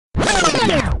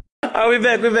Alright, we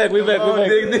back.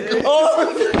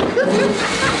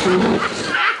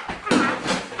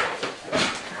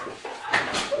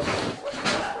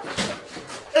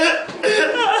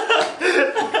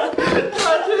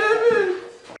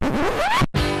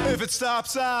 If it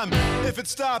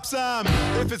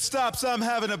stops, I'm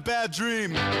having a bad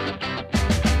dream.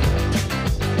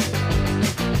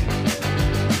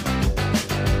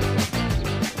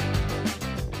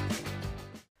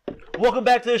 Welcome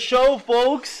back to the show,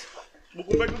 folks.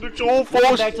 We're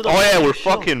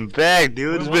fucking back,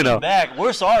 dude.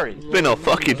 We're sorry. It's been a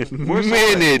fucking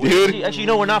minute, dude. Actually,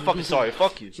 no, we're not fucking sorry.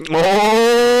 Fuck you.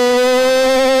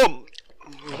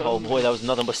 Oh boy, that was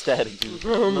nothing but static, dude.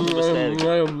 Nothing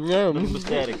but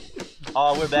static.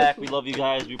 We're back. We love you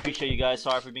guys. We appreciate you guys.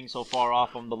 Sorry for being so far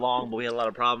off from the long, but we had a lot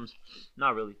of problems.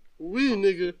 Not really. We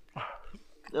nigga.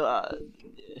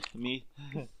 Me.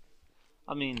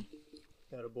 I mean.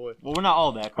 Got a boy. Well, we're not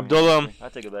all back. Right? Abdullah. I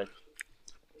take it back.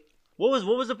 What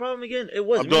was the problem again? It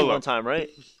was Abdullah. me one time, right?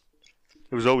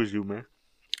 It was always you, man.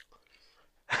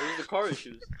 It was the car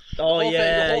issues. The whole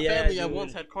family dude. at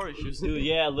once had car issues. Dude,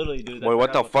 yeah, literally, dude. Wait,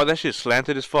 what the fuck? That shit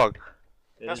slanted as fuck.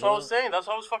 That's what I was saying. That's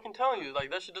what I was fucking telling you.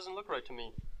 Like, that shit doesn't look right to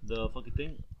me. The fucking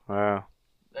thing. Wow.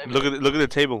 Hey, Look at the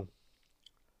table.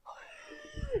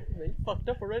 Man, you fucked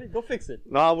up already? Go fix it.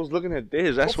 No, I was looking at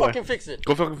this. That's Go why. fucking fix it.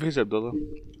 Go fucking fix it, Abdullah.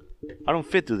 I don't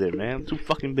fit through there, man. I'm too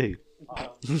fucking big.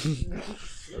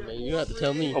 Man, you have to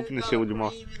tell me. Open this shit with your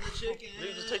mouth. You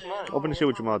just take mine. Open the shit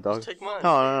with your mouth, dog. Just take mine.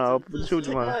 No. Open the shit with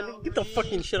Take your mouth. mine. Get the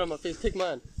fucking shit on my face. Take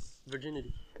mine.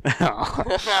 Virginity.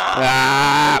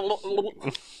 Ah.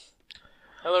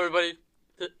 Hello, everybody.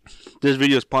 This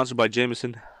video is sponsored by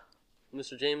Jameson.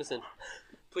 Mr. Jameson,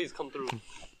 please come through.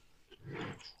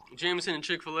 Jameson and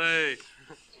Chick-fil-A.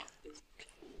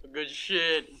 Good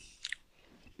shit.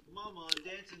 Mama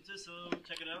dancing to some.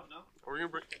 Check it out now.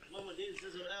 Mama dancing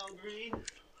to some Al Green.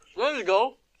 There you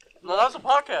go. No, that's a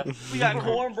podcast. We got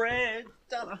cornbread.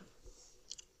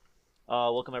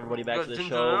 Welcome everybody back to the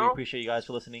show. We appreciate you guys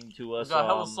for listening to us. We got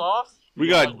hella sauce. We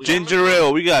got ginger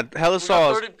ale. We got hella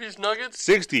sauce. We got 30-piece nuggets.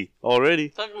 60 already.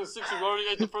 Technically 60. We already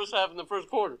ate the first half in the first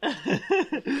quarter.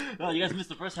 No, you guys missed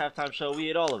the first halftime show. We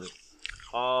ate all of it.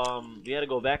 We had to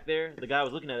go back there. The guy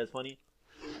was looking at us funny.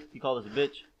 He called us a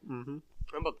bitch. Mm-hmm.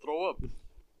 I'm about to throw up.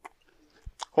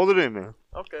 Hold it in, man.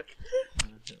 Okay.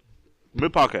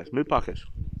 Mid podcast.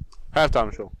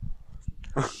 Halftime show.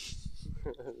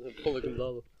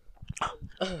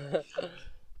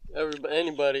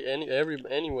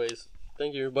 Anyways,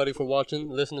 thank you everybody for watching,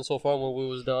 listening so far when we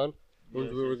was gone. We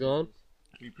were gone.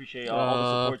 We appreciate all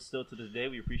the support still to this day.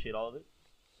 We appreciate all of it.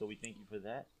 So we thank you for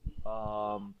that.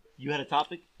 You had a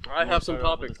topic? I have some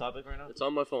topic. Topic right now? It's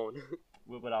on my phone.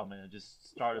 Whip it out, man.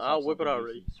 Just start us off. I'll whip it out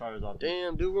already. Start us off.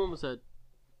 Damn, dude, we're almost at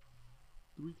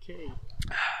 3K.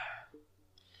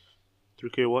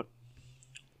 3K what?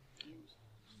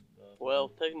 Well,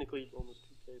 technically almost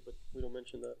 2K, but we don't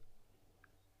mention that.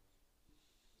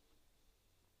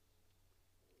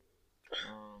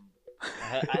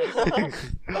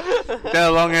 That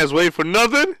long ass wait for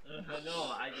nothing?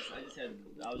 No, I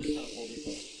was just trying to hold this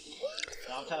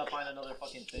up. I'm trying to find another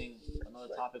fucking thing, another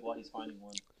topic while he's finding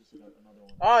one. Just another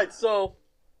one. Alright, so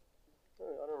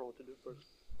I don't know what to do first.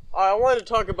 Alright, I want to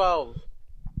talk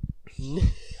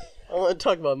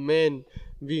about men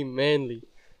being manly.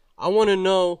 I want to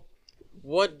know,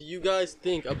 what do you guys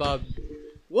think about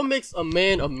what makes a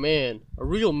man, a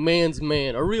real man's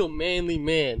man, a real manly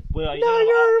man? Wait, are you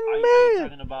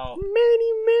talking about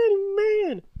manny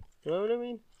man? You know what I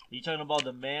mean? Are you talking about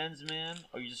the man's man,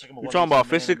 or are you just talking about? You talking about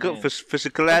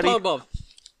physicality? I'm talking about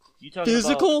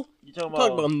physical. You talking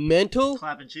about mental?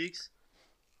 Clapping cheeks.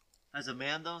 As a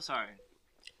man, though, sorry.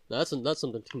 That's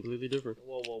something completely different.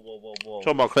 Whoa.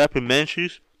 Talking about clapping man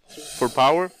cheeks for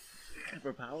power?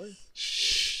 For power?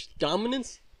 Shh.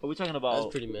 Dominance? Are we talking about? That's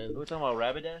pretty man. Are we talking about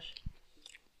Rapidash?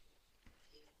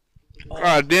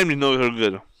 God damn, you know her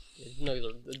good. No,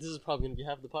 this is probably gonna be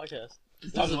half the podcast.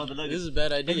 Talking about the nuggets. This is a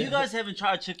bad idea. If you guys haven't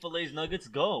tried Chick-fil-A's nuggets,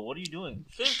 go. What are you doing?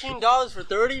 $15 for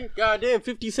 30? Goddamn,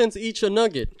 50 cents each a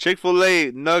nugget. Chick-fil-A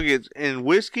nuggets and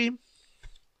whiskey?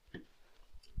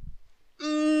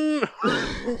 You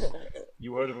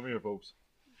heard it from here, folks.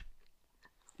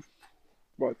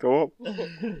 What, throw up?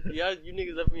 Yeah, you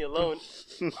niggas left me alone.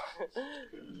 You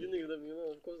niggas left me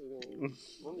alone. Of course it's gonna.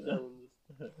 Let me dabble in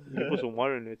this. You can put some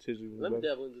water in there too. Let me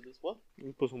dabble into this. What? You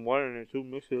can put some water in there too.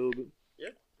 Mix it a little bit.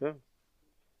 Yeah.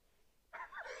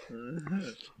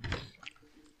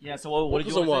 Yeah. So what did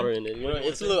you put some water say? in it? You know,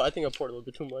 it's a little. I think I poured a little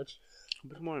bit too much.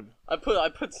 Put some more in. I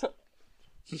put some.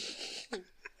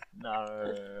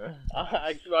 No.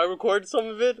 I recorded some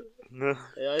of it. No.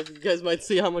 Yeah, you guys might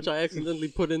see how much I accidentally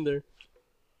put in there.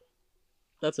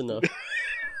 That's enough.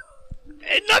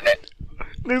 Ain't nothing.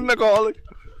 Nigga's an alcoholic.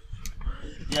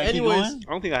 Yeah, keep Anyways. going?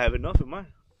 I don't think I have enough in mine.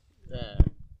 Yeah.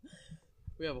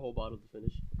 We have a whole bottle to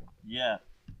finish. Yeah.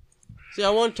 See, I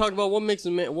want to talk about what makes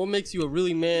a man, what makes you a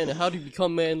really man, and how do you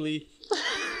become manly.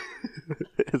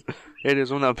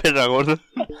 Eres una perra gorda.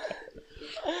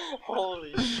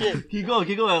 Holy shit! Keep going.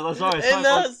 Sorry, And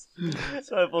that's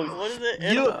Sorry, folks. what is it?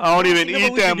 You know- I don't even You know eat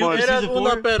what we that can do? much. Season Eras una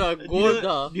four? perra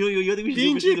gorda. You think we should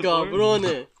do Pinche season four?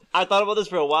 cabrone. I thought about this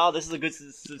for a while. This is a good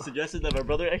suggestion that my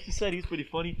brother actually said. He's pretty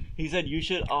funny. He said you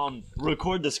should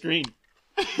record the screen.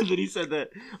 And then he said that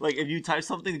like if you type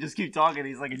something, just keep talking.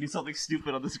 He's like, and do something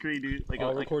stupid on the screen, dude. Like, I'll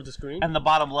like record the screen. and the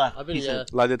bottom left. I've been he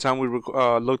said, Like the time we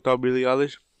looked up Billie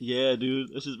Eilish. yeah, dude,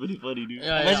 this is pretty funny, dude.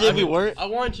 Yeah, Imagine yeah, if we weren't. I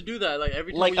wanted to do that. Like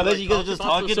every time. Like, we, imagine you guys are just talk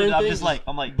about talking, certain and I'm things, just like,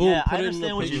 boom, yeah, put I it in the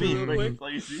understand what you picture mean. real Like,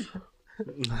 quick. you see,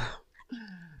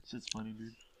 shit's funny,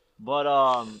 dude. But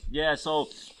yeah. So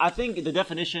I think the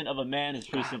definition of a man is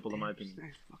pretty simple, in my opinion.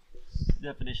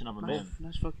 Definition of a man.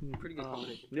 That's fucking Pretty good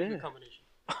combination. yeah. Good combination.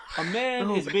 A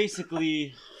man is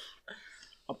basically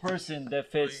a person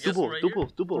that fits Yes, right here.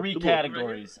 three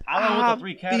categories. I don't know what the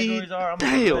three categories are. I'm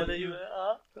gonna damn. put that at you.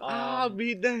 I'll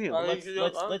be damn.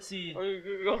 Let's see.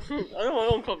 I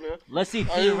don't come, man. Let's see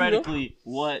theoretically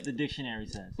what the dictionary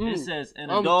says. It says an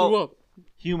I'm threw adult up.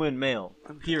 human male.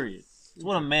 Period. That's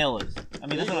what a male is. I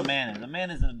mean, that's what a man is. A man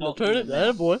is an No, adult. turn it. human male.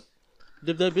 That boy.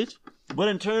 Dip that bitch. But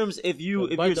in terms, if Bite you're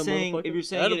that saying motherfucker.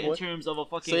 it in Attaboy. terms of a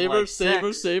fucking Savor, like,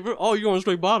 savor, sex, savor. Oh, you're on a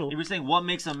straight bottle. if you're saying what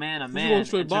makes a man going in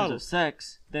straight terms bottle. of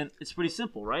sex, then it's pretty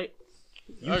simple, right?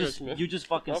 You I got just you, man. you just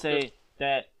fucking Okay. say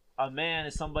that a man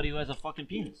is somebody who has a fucking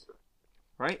penis,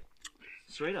 right?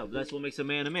 Straight up, that's what makes a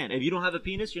man a man. If you don't have a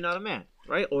penis, you're not a man,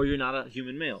 right? Or you're not a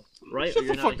human male, right? Or Shut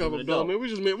you're the not fuck a up, human Abdullah, adult. man. We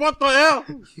just made. What the hell?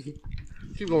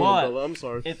 Keep going, But- Abdullah. I'm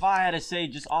sorry. If I had to say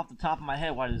just off the top of my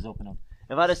head, why did this open up?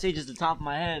 If I had to say just the top of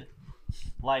my head,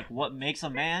 like what makes a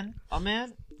man,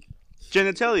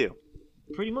 Genitalia.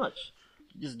 pretty much,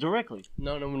 just directly.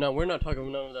 No, we're not talking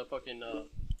about none of that fucking.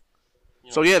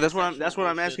 So yeah, that's what I'm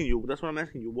bullshit. asking you. That's what I'm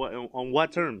asking you. What on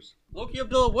what terms? Loki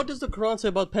Abdullah, what does the Quran say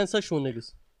about pansexual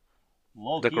niggas?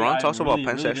 Low-key, The Quran talks about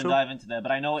really pansexual? didn't dive into that,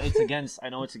 but I know it's against. Yeah,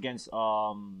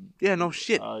 no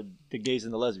shit. The gays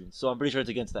and the lesbians. So I'm pretty sure it's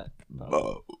against that.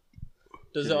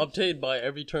 Does it update by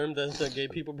every term that the gay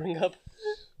people bring up?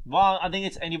 Well, I think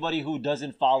it's anybody who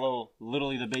doesn't follow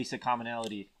literally the basic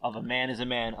commonality of a man is a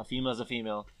man, a female is a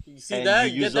female. You see And that?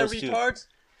 you You use get that, those two. retards?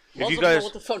 If Most you of them know guys-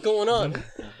 what the fuck going on?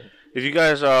 If you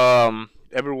guys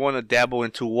ever want to dabble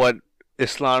into what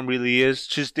Islam really is,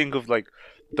 just think of like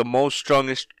the most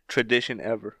strongest tradition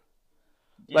ever.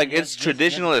 Like, it's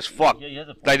traditional as fuck. Yeah, he has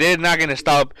a point. Like they're not gonna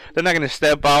stop. They're not gonna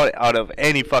step out of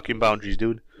any fucking boundaries,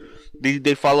 dude.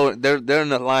 They follow. They're in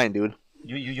the line, dude.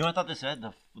 You know what I thought they said?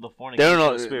 The They're fornication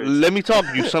in spirits. Let me talk,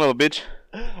 you son of a bitch.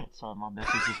 Sorry, my bad.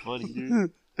 This is funny,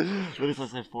 dude. What if I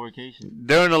said fornication?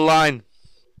 They're in the line,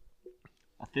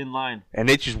 A thin line. and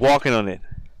they just walking on it,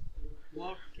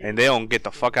 and they don't get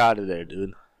the fuck out of there,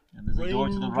 dude. And there's a door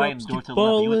to the right and a door to the left.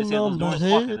 Falling You know what they say? Those on doors my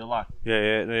fucking, head. they're locked.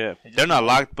 Yeah. They're not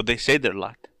locked, but they say they're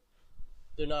locked.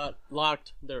 They're not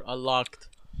locked. They're unlocked.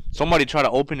 Somebody try to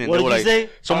open it. What They did were you like,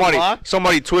 say?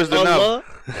 Somebody twist the knob.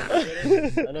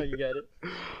 I know you get it.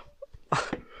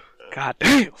 God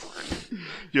damn.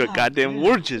 You're a goddamn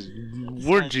word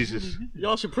Jesus.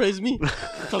 Y'all should praise me.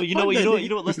 So you know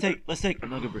what? Let's take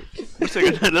another break. Let's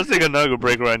take a nugget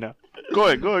break right now. Go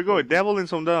ahead. Dabble in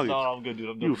some nuggets. No, I'm good, dude.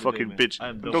 I'm done You for the day, fucking man. bitch. I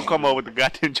am done Don't for come the up with the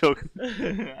goddamn joke.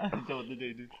 day. I'm done with the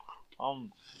day, dude.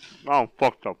 I'm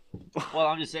fucked up. Well,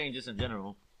 I'm just saying, just in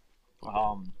general.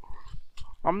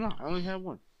 I'm not. I only have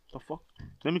one. The fuck?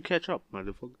 Let me catch up,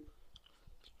 motherfucker.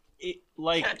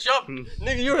 Catch up,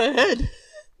 nigga. You're ahead.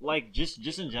 Like just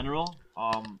in general.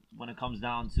 When it comes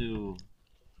down to,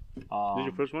 This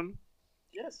your first one?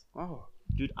 Yes. Oh.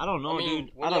 dude, I don't know, dude.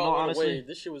 when I don't y'all know, went honestly. away,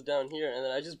 this shit was down here, and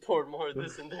then I just poured more of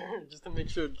this in there just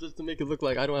to make it look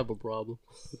like I don't have a problem.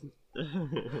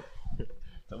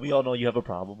 We all know you have a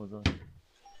problem with that.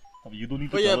 I mean, you don't need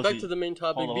to But yeah, tell us back you- to the main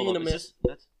topic, Hold on, being hold a on. man.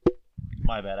 That's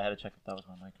my bad. I had to check if that was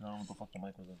my mic. I don't know what the fuck the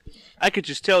mic was on. I could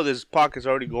just tell this pocket's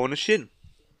already going to shit.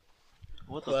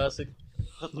 What the Classic.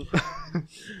 fuck?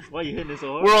 Why are you hitting this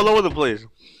so hard? We're all over the place.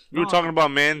 We were No. talking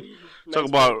about man. Talk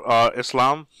about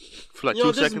Islam for like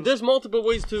 2 seconds. There's multiple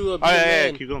ways to be Oh a yeah,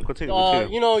 man. keep going. Continue.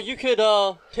 You know, you could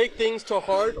take things to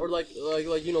heart, or like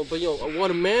but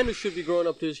what a man should be growing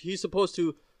up to is he's supposed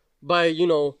to, by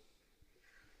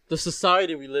the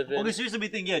society we live in. Okay, seriously, we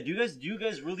think. Yeah, do you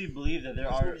guys really believe that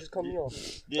there are? You just cut me off.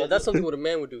 Yeah, That's something what a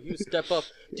man would do. He would step up.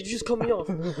 Did you just cut me off?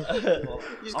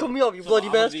 You just cut me off, you bloody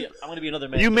bastard. I'm gonna be another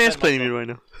man. You to defend mansplaining me myself. right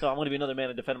now. So I'm gonna be another man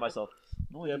to defend myself.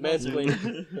 No, Yeah, you're not, sir.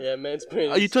 mansplaining. Yeah,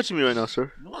 mansplaining. Are you touching me right now,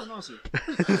 sir? No, I'm not, sir.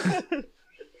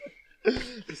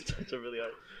 Just touch her really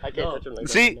hard. I can't touch him like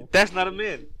See, that. that's not a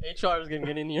man. HR is gonna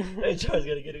get in here. HR's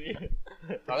gonna get it.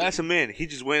 Oh, that's a man. He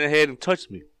just went ahead and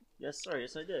touched me. Yes, sir.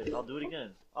 Yes, I did. I'll do it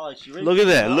again. Oh, like she raped Look at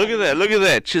me. that. Look at that. Look at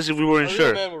that. Just if we A weren't real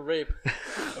sure. man will rape.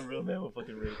 A real man will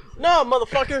fucking rape. No,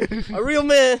 motherfucker. A real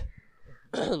man.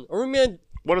 A real man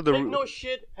What are the? take no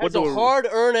shit. what Has a the-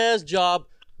 hard-earned ass job.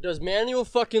 Does manual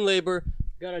fucking labor.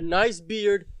 Got a nice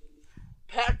beard.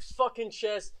 Packed fucking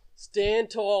chest.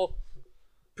 Stand tall.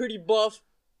 Pretty buff.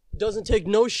 Doesn't take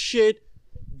no shit.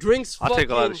 Drinks I'll fucking. take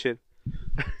a lot of shit.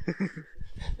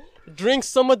 Drinks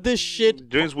some of this shit.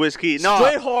 Drinks whiskey. No,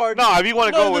 Straight hard. No, if you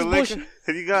want to None go of with this liquor,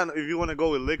 if you want to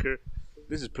go with liquor,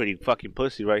 this is pretty fucking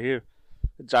pussy right here.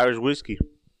 It's Irish whiskey.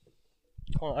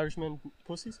 Oh, Irishman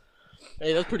pussies?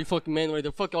 Hey, that's pretty fucking manly right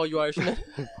there. Fuck all you Irishmen.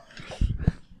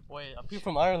 Wait, people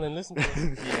from Ireland listen to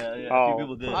this. Yeah. Oh. A few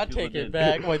people did. I take it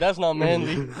back. Wait, that's not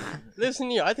manly. Listen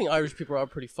here, I think Irish people are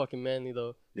pretty fucking manly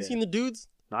though. You Yeah. seen the dudes?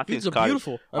 No, I think Dudes are Scottish.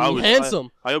 beautiful. I mean, handsome.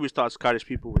 I always thought Scottish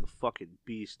people were the fucking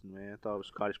beast, man. I thought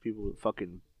Scottish people were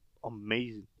fucking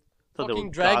amazing. I thought they Fucking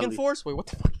were Dragon godly. Force? Wait, what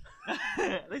the fuck?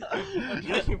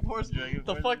 Dragon Force. Dragon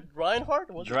The Force. fuck?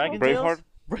 Reinhardt? What's it Dragon called?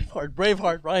 Braveheart?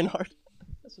 Braveheart, Reinhardt.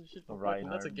 That's some shit.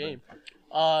 Reinhardt, That's a game.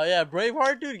 Yeah,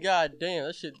 Braveheart, dude. God damn,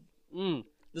 that shit.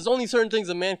 There's only certain things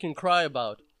a man can cry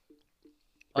about.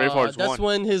 Braveheart's That's one.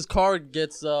 when his car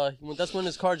gets. That's when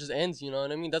his car just ends. You know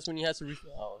what I mean? That's when he has to.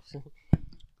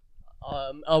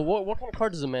 What kind of car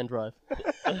does a man drive?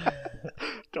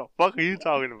 The fuck are you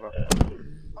talking about?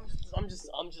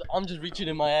 I'm just reaching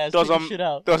in my ass, Does taking shit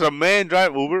out. does a man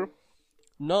drive Uber?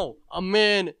 No, a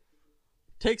man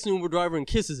takes an Uber driver and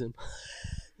kisses him.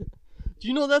 Do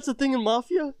you know that's a thing in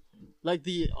mafia? Like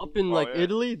up in yeah.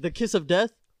 Italy, the kiss of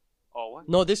death. Oh what?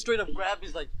 No, they straight up grab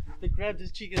his they grabbed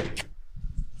his cheek and.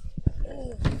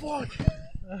 Oh fuck!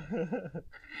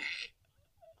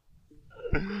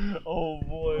 Oh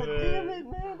boy, God man. damn it,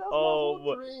 man! That's Oh, my whole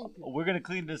what- drink. We're gonna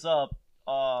clean this up.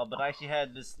 But I actually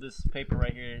had this paper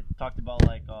right here talked about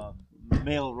like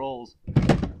male roles.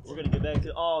 We're gonna get back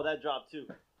to that dropped too.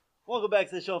 Welcome back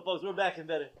to the show, folks. We're back in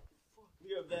better.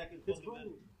 We are back in fucking better.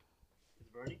 It's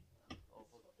burning.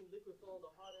 Liquid fell on the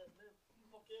hot ass man.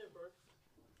 Fuck yeah, bro.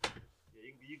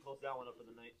 Yeah, you can close that one up for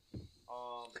the night.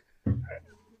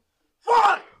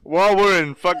 While we're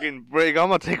in fucking break, I'm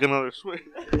gonna take another swig.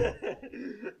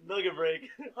 Nugget break.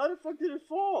 How the fuck did it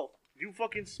fall? You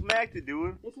fucking smacked it,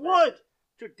 dude. With what?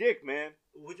 It's your dick, man.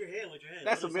 With your hand, with your hand.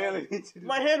 That's a What is manly that? thing to do.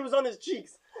 My hand was on his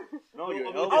cheeks. No, your I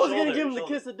mean, elbow. I was shoulder, gonna give him the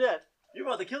shoulder. kiss of death. You're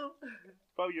about to kill him?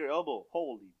 Probably your elbow.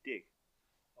 Holy dick.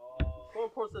 Go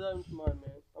and pour that into mine,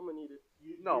 man. I'm gonna need it.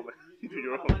 No, man. You do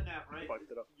your got own. a wet nap, right? Fucked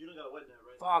it up. You don't got a wet nap,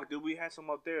 right? Fuck, dude. We had some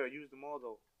up there. I used them all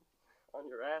though. On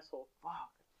your asshole.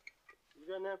 Fuck. You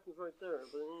got napkins right there,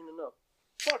 but it ain't enough.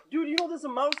 Fuck, dude, you know there's a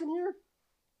mouse in here?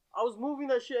 I was moving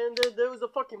that shit and there was a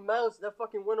fucking mouse that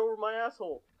fucking went over my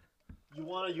asshole. You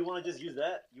wanna just use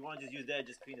that? You wanna just use that and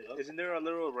just clean it up? Isn't there a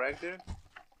little rag there?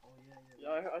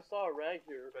 Yeah, I saw a rag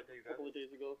here a couple of days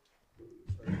ago.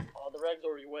 Oh, the rag's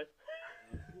already wet.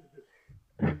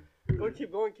 Go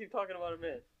and keep talking about it,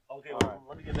 man. Okay, well,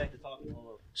 let me get back to talking.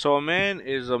 Hold up. So a man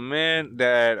is a man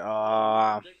that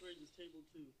Decorate this table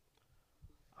too.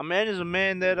 a man is a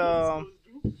man that a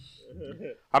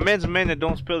man's a man that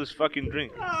don't spill his fucking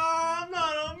drink. I'm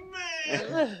not a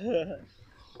man.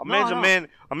 A man's a man.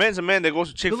 A man's a man that goes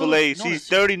to Chick-fil-A, No, sees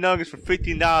 30 nuggets for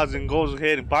 $15, and goes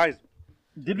ahead and buys them.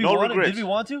 Did we No want regrets. Did we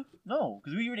want to? No,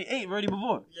 because we already ate already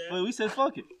before. Yeah. But we said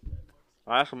fuck it.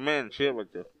 Oh, that's a man shit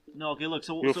like that. No, okay, look.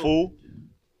 So You a fool?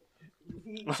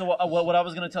 So what I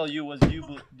was gonna tell you was, do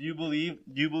you believe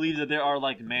that there are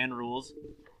like man rules,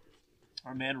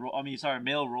 or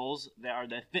male roles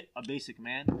that fit a basic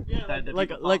man? Yeah, that people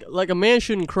follow? like a man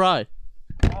shouldn't cry.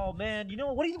 Oh man, you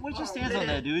know what's your stance on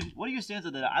that, dude? What are your stance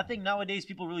on that? I think nowadays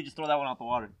people really just throw that one out the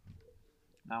water.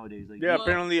 Nowadays, like Yeah,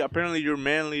 apparently you're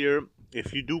manlier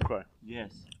if you do cry.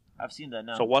 yes, I've seen that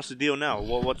now. So what's the deal now?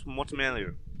 What's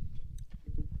manlier?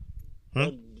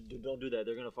 Don't do that.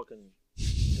 They're gonna fucking.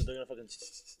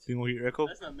 You gonna hear echo?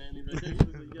 That's not manly right there.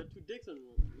 You got two dicks on you.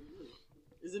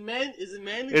 Is it manly? Is it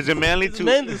manly Is to? it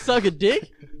manly to suck a dick?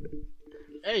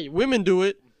 Hey, women do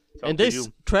it, up and to they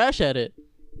you. trash at it.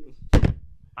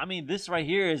 I mean, this right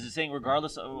here is saying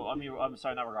regardless. I'm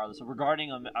sorry, not regardless. So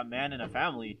regarding a man and a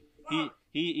family,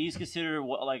 he's considered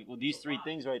these three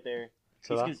things right there.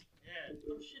 So that? He's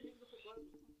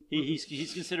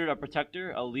He's considered a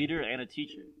protector, a leader, and a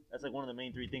teacher. That's like one of the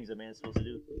main three things a man's supposed to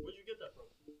do. Where'd you get that from?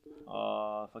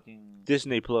 Fucking.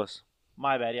 Disney Plus.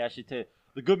 My bad. Yeah, I should tell you.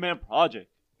 The Good Man Project.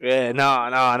 Yeah,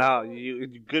 no. You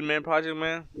Good Man Project,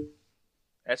 man.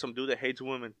 That's some dude that hates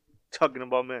women talking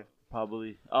about men.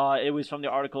 Probably. It was from the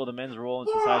article "The Men's Role in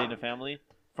Society and the Family"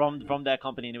 from that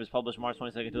company, and it was published March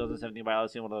 22nd, 2017 by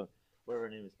Alison, whatever her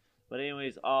name is. But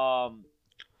anyways,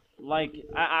 like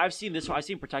I've seen this one. I've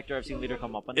seen Protector. I've seen Leader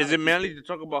come up. Is it manly to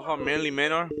talk about how manly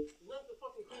men are? Not the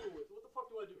fucking cool with. What the fuck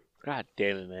do I do? God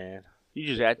damn it, man. You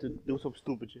just had to do some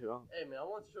stupid shit, huh? Hey man, I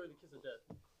want to show you the kiss of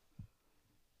death.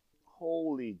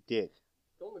 Holy dick.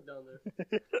 Don't look down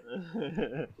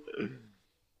there.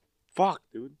 Fuck,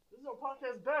 dude. This is our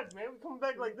podcast bags, man. We coming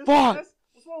back like this. Fuck.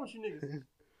 What's wrong with you niggas?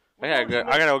 I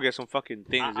gotta go get some fucking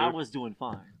things, I dude. was doing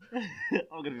fine.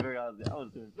 I'm gonna be very honest. I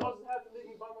was doing No, I fine. just have to make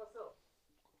me by myself.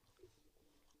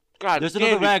 God, There's damn,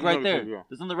 another this rag right motherfucker, there. yeah.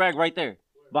 There's another rag right there,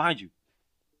 behind you.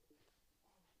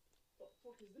 What the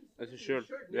fuck is this? That's a shirt.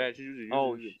 Yeah, you use it.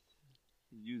 Oh, use it.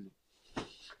 use it.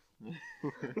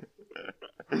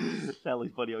 That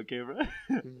looks funny on camera.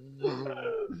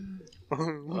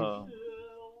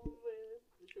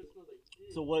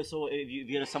 So what? So if you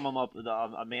had to sum up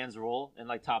a man's role in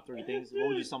like top 3 things, what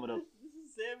would you sum it up? This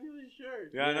is Samuel's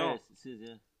shirt. Yeah, I know. Yes, it is,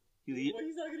 yeah. What,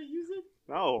 he's not gonna use it?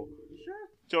 No. You sure?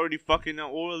 It's already fucking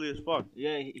oily as fuck.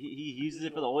 Yeah, he uses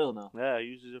it for the oil now. Yeah, he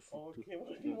uses it for. Oh, okay,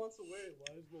 what if he wants to wear it?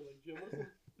 Why is it like Jim?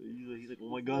 He's like, oh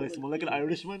my god, I smell like an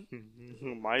Irishman.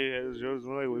 My head is yours.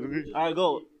 All right,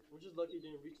 go. We're just lucky it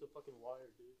didn't reach the fucking wire,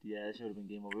 dude. Yeah, that should have been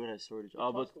game over. We would have shortage. It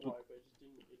But touched the wire, but it just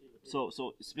didn't so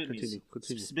spit Continue.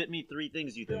 me 3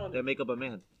 things you think that make up a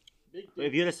man. Big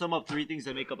If you had to sum up 3 things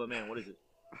that make up a man, what is it?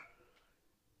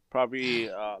 Probably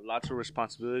lots of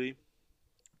responsibility.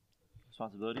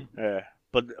 Responsibility. Yeah,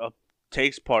 but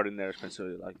takes part in their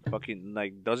responsibility. Like fucking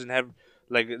like doesn't have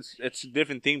like it's a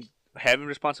different thing having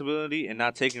responsibility and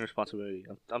not taking responsibility.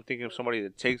 I'm thinking of somebody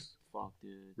that takes. Fuck,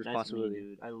 dude. Responsibility. That's me,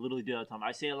 dude. I literally do that all the time.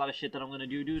 I say a lot of shit that I'm gonna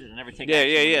do, dude, and I never take Yeah.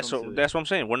 action when it comes So to it. that's what I'm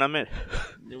saying. We're not men.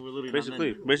 We're literally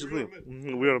Basically, not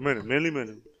men. we are men, manly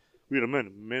men. We are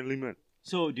men, manly men.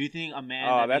 So, do you think a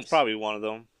man? That's makes... probably one of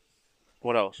them.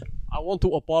 What else? I want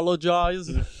to apologize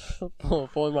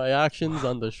for my actions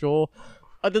on the show.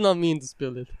 I did not mean to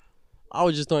spill it. I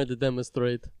was just trying to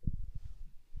demonstrate.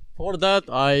 For that,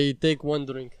 I take 1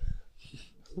 drink.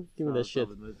 Give me that shit.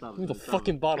 Give me the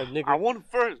fucking bottle, nigga. I want it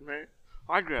first, man.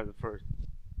 I grabbed it first.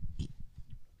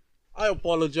 I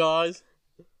apologize.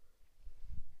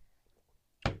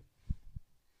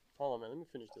 Hold on, man. Let me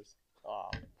finish this.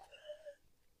 What's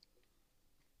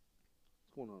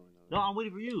going on right No, I'm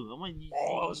waiting for you. I'm waiting.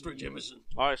 straight Jameson.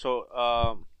 now? All right,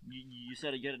 so You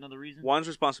said yet another reason. one's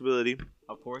responsibility,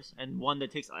 Of course, and one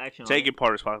that takes action. on taking it. part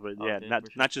of responsibility. Okay, Yeah, for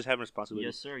sure. not just having responsibility.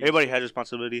 Yes, sir. Yes, Everybody sir. has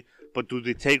responsibility, but do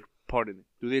they take part in it?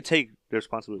 Do they take their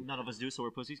responsibility? None of us do, so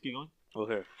we're pussies. Keep going.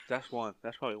 Okay, that's one.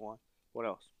 That's probably one. What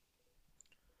else?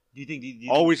 Do you think?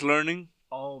 Always learning.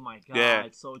 Oh my god, Yeah.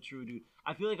 it's so true, dude.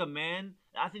 I feel like a man.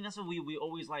 I think that's what we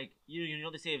always like. You know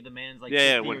they say if the man's like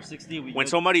Yeah, 50 when- or 60, we When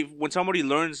like, somebody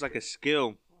learns like a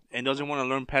skill and doesn't want to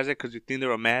learn past it because you think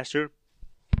they're a master,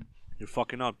 you're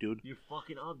fucking up, dude. you're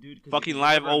fucking up, dude. 'cause Fucking you're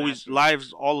life never a master.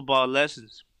 life's all about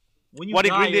lessons. When you What did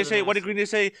die, Green Day you're the say? What did master. Green Day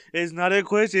say? It's not a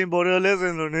question, but a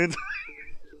lesson learned.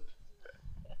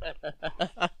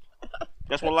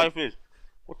 That's what life is.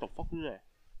 What the fuck is that?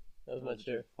 That was my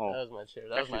chair. Oh. That was my chair.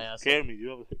 That was my shit ass. scared me,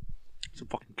 dude. It's a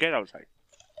fucking cat outside.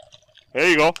 There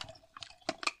you go.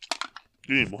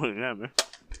 You need more than that, man.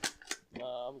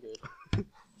 Nah, I'm good.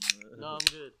 No, I'm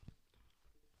good.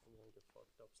 I'm gonna get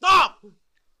fucked up. Stop!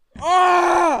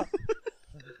 Ah!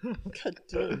 God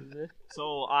damn it, man.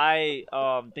 So I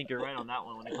think you're right on that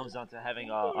one when it comes down to having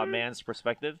a man's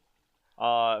perspective.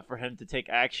 For him to take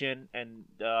action and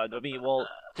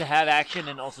to have action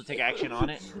and also take action on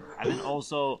it, and then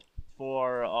also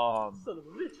for Son of a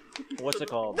bitch. what's it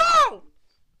called? No!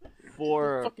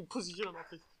 For Fucking pussy shit on my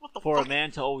face. What the for a fuck?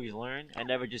 man to always learn and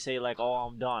never just say like, "Oh,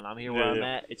 I'm done. I'm here where Yeah, I'm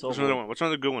yeah. at. It's What's over." another one? What's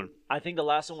another good one? I think the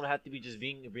last one would have to be just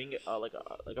being like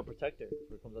a protector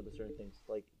when it comes down to certain things,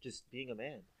 like just being a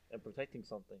man and protecting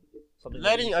something.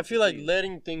 I feel like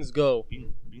letting things go.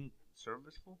 Being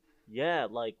serviceful. yeah,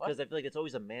 like What? because I feel like it's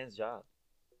always a man's job.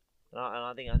 And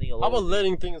I think a lot How about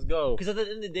letting things go? because at the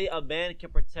end of the day, a man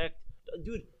can protect,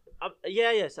 dude.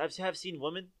 Yes, I have seen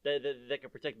women that can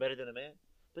protect better than a man.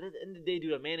 But at the end of the day,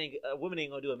 dude, a woman ain't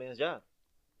gonna do a man's job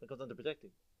when it comes down to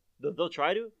protecting. They'll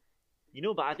try to,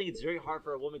 but I think it's very hard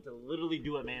for a woman to literally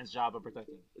do a man's job of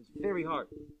protecting. It's very hard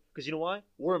because you know why?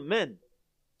 We're men.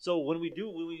 So when we do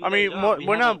I mean, that job,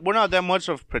 we're not that much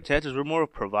of protectors. We're more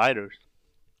of providers.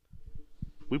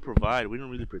 We provide. We don't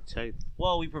really protect.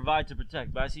 Well, we provide to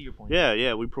protect, but I see your point.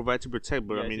 Yeah, we provide to protect.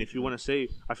 But Yeah, I I mean, see if you what want to say,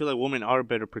 I feel like women are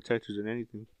better protectors than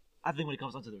anything. I think when it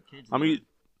comes down to their kids. I mean,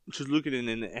 just look at it in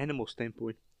an animal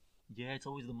standpoint. yeah, it's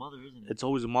always the mother, isn't it? It's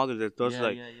always the mother that does Yeah,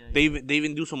 like yeah. they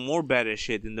even do some more badass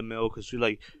shit than the male because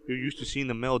you're used to seeing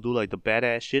the male do like the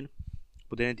badass shit,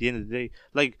 but then at the end of the day,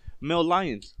 like male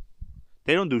lions,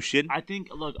 they don't do shit. I think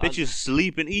look, They just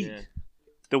sleep and eat. yeah.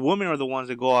 The women are the ones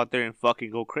that go out there and fucking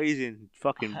go crazy and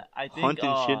fucking I think hunt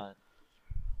and shit.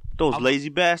 Those I'm- lazy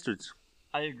bastards.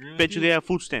 I agree with Bet you you. they have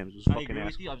food stamps. Those I fucking agree with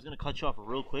assholes. you. I was gonna cut you off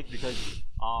real quick because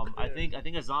I think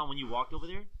Azan, when you walked over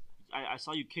there, I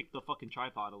saw you kick the fucking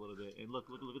tripod a little bit, and look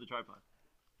at the tripod.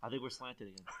 I think we're slanted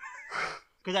again.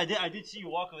 Because I did see you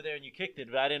walk over there and you kicked it,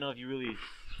 but I didn't know if you really.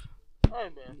 Hey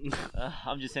man,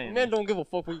 I'm just saying. men don't give a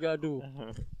fuck what you gotta do.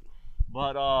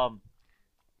 But alright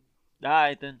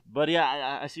then. But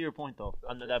yeah, I see your point though.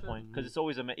 On that point, because it's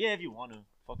always a man. Yeah, if you want to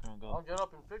fuck around, go. I'll get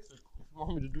up and fix it if you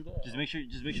want me to do that. Just make sure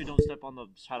you don't step on the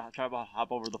try to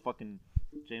hop over the fucking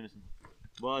Jameson.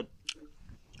 But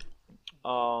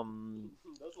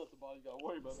That's what the body got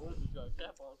worried about. What if you got a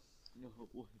cap on?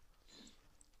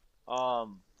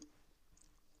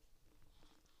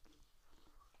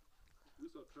 We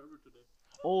saw Trevor today.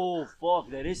 Oh fuck,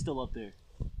 that is still up there.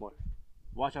 What?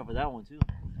 Watch out for that one too.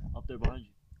 Up there behind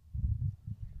you.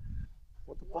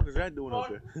 What the fuck is that doing up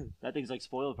there? That thing's like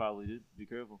spoiled probably, dude. Be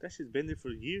careful. That shit's been there for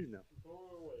years now.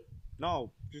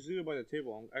 No, just leave it by the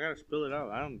table. I gotta spill it out.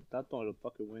 I don't know to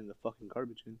fucking win the fucking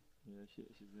garbage in. Yeah, she's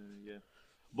gonna, yeah.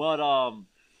 But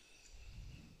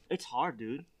it's hard,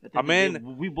 dude. At the I end of the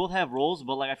mean- day, we both have roles,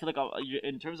 but like I feel like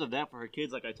in terms of that for her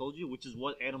kids, like I told you, which is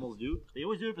what animals do. They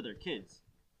always do it for their kids.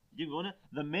 You want it?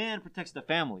 The man protects the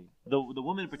family. The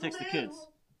woman protects the kids.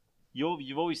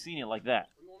 You've always seen it like that,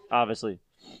 obviously.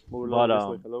 Move it But, this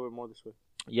way. A little bit more this way.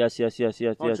 Yes. Oh,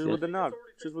 just with the knob.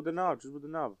 Just with the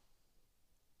knob.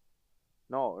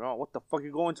 No, what the fuck?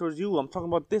 You're going towards you. I'm talking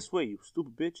about this way, you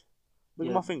stupid bitch. Look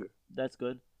Yeah. at my finger. That's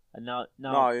good. And now.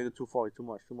 No, you're too far. Too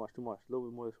much. A little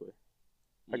bit more this way.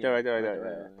 Right there.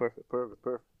 Yeah. Perfect.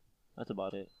 That's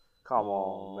about it. Come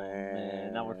Oh, on,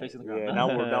 man. Now we're facing the ground. Yeah,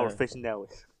 now we're facing that way.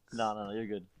 No, you're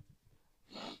good.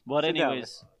 But Sit down.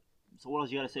 anyways, so what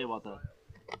else you gotta say about that?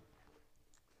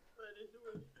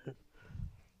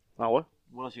 Now what?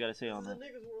 What else you gotta say on that?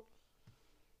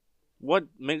 What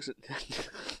makes it?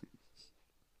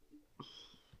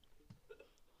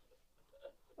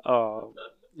 um.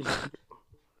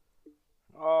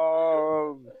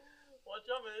 Watch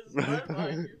out, man. This is right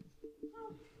behind you.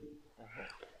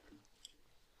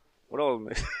 What else,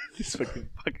 man? This fucking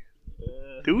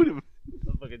dude. I'm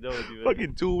fucking done with you, man.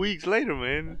 Fucking 2 weeks later,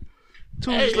 man.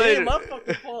 2 Hey, weeks later. my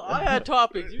fucking fault. I had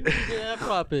topics. You didn't have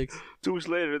topics. 2 weeks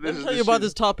later. Let This me is tell the you about shit.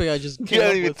 this topic I just You came don't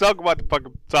up even with. talk about the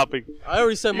fucking topic. I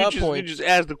already said my You point. just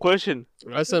asked the question.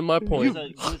 I said my point.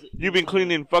 You've been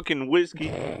cleaning fucking whiskey.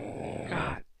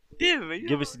 God damn, man.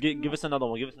 Give us another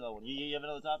one. You have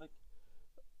another topic?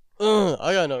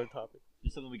 I got another topic.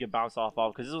 Just something we can bounce off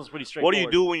of because this one's pretty What straightforward. do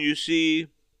you do when you see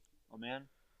Oh man.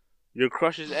 your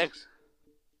crush's ex?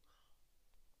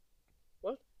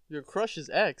 Your crush's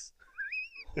ex.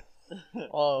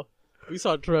 Oh, we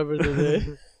saw Trevor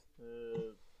today.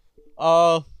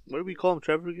 What do we call him,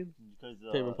 Trevor again? Because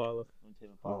Tame Impala. Tame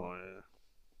Impala. Oh, yeah.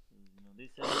 They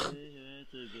say we're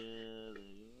together.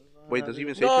 Wait, does he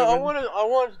even say No, Trevor? I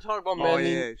wanted to talk about Oh,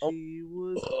 manly. yeah. She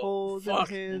was holding fuck.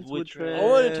 hands With with Trevor. I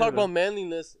wanted to talk about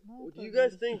manliness. Do you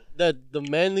guys think that the Where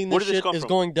manliness did this shit come is from?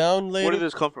 going down later? Where did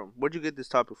this come from? Where'd you get this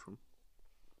topic from?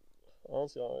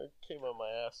 Honestly, it came out of my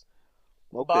ass.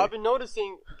 Okay. But I've been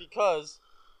noticing because,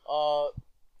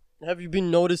 have you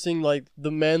been noticing like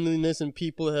the manliness in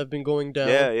people have been going down?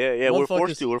 Yeah. We're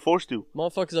forced Motherfuckers- to. We're forced to.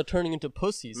 Motherfuckers are turning into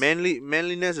pussies.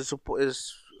 Manliness is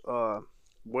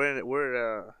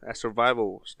we're at a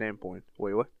survival standpoint.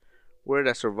 Wait, what? We're at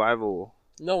a survival.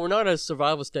 No, we're not at a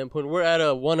survival standpoint. We're at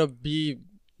a wanna be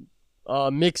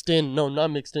mixed in. No,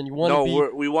 not mixed in. You wanna be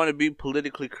we want to be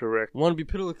politically correct.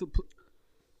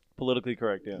 Politically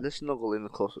correct, yeah. Let's snuggle in a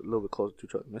little bit closer to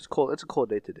each other. It's cold. It's a cold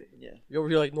day today. You're over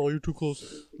here like, no, you're too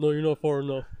close. No, you're not far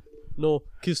enough. No,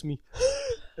 kiss me.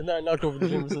 And then I knocked over the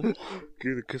Jameson.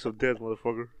 Give the kiss of death,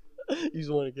 motherfucker. You just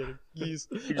want to get him. Please.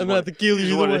 I'm just gonna have to kill you.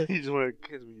 You either way. just want to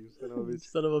kiss me, you son of a bitch.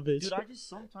 Son of a bitch. Dude, I just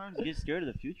sometimes get scared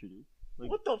of the future, dude.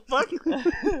 Like, What the fuck?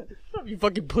 You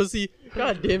fucking pussy.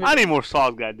 God damn it. I need more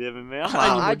sauce, goddammit, man.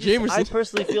 I need more Jamerson. I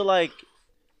personally feel like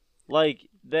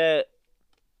that,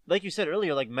 like you said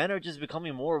earlier, like men are just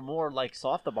becoming more and more like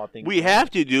soft about things. We have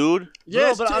to, dude.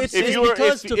 Yes, No, but it's If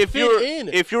because to fit in.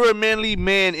 if you're a manly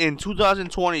man in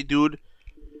 2020, dude,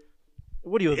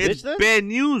 What are you, a bitch it's then? bad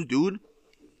news, dude.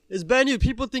 It's bad news.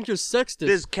 People think you're sexist.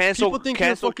 This People think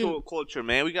you're fucking. culture,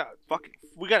 man. We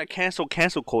got a cancel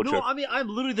culture. No, I mean I'm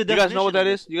literally the. You guys know what that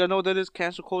definition is? You guys know what that is?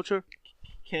 Cancel culture. of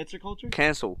it. Cancer culture.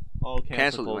 Cancel. Oh,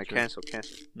 Cancel. culture. Like cancel.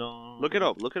 No. Look it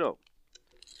up.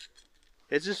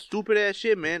 It's just stupid ass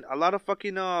shit, man. A lot of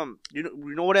fucking you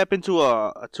know what happened to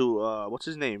what's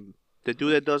his name? The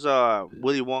dude that does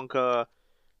Willy Wonka.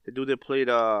 The dude that played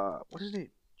what's his name?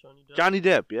 Johnny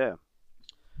Depp. Yeah.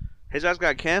 His ass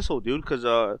got canceled, dude, cause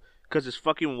his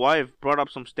fucking wife brought up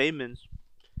some statements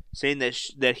saying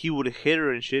that he would hit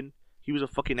her and shit. He was a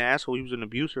fucking asshole. He was an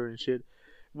abuser and shit.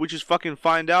 We just fucking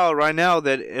find out right now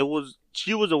that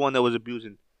she was the one that was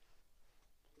abusing.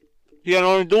 He had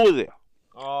nothing to do with it.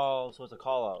 Oh, so it's a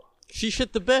call out. She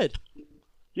shit the bed.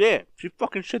 Yeah, she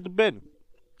fucking shit the bed.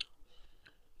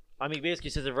 I mean, basically,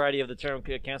 says a variety of the term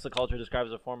cancel culture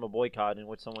describes a form of boycott in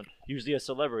which someone, usually a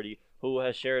celebrity, who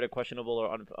has shared a questionable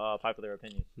or unpopular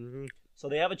opinion. Mm-hmm. So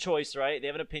they have a choice, right? They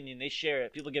have an opinion. They share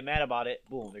it. People get mad about it.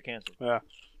 Boom, they're canceled. Yeah,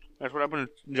 that's what happened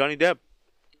to Johnny Depp.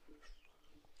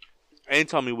 And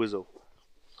Tommy Wiseau.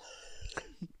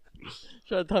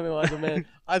 Try to tell me why, man.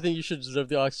 I think you should deserve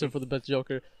the Oscar for the best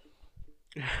Joker.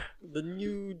 The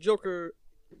new Joker.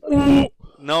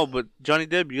 No, but Johnny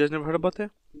Depp, you guys never heard about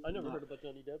that? I never heard about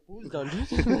Johnny Depp. Who's Johnny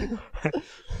Depp?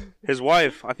 His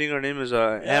wife, I think her name is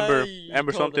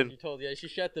Amber something. Yeah, she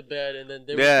shot the bed and then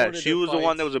they Yeah, she was the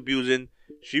one that was abusing.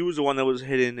 She was the one that was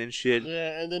hitting and shit.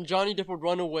 Yeah, and then Johnny Depp would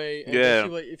run away. And Yeah. she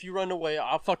like, if you run away,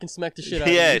 I'll fucking smack the shit out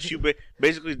of you. Yeah,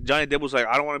 basically Johnny Depp was like,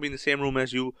 I don't want to be in the same room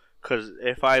as you, cause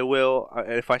if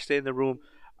I stay in the room,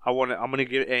 I'm gonna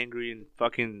get angry and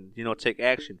fucking take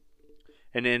action.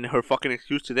 And then her fucking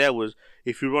excuse to that was,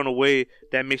 if you run away,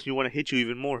 that makes me want to hit you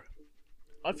even more.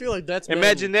 I feel like that's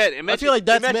Imagine manly. that. I feel like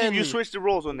that's imagine manly. you switch the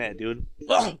roles on that, dude.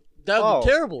 That would be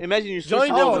terrible. Imagine you switch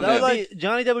Johnny the Depp roles would on be that. like-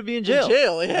 Johnny Depp would be in jail. In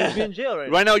jail, He'd yeah. be in jail right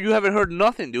now. Right now, you haven't heard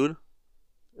nothing, dude.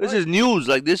 This is news.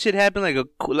 Like, this shit happened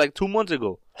like 2 months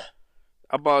ago.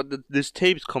 About this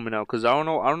tapes coming out, cause I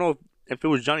don't know if it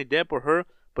was Johnny Depp or her,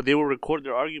 but they will record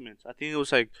their arguments. I think it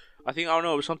was it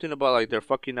was something about like their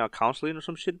fucking counseling or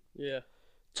some shit. Yeah.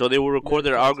 So they will record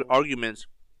their counseling. arguments.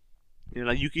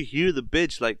 Like you could hear the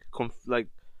bitch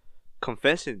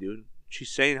confessing, dude.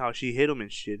 She's saying how she hit him and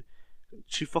shit.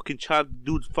 She fucking chopped the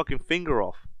dude's fucking finger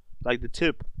off, like the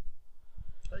tip.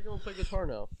 How you gonna play guitar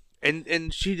now? And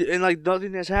like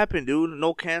nothing has happened, dude.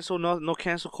 No cancel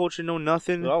culture, no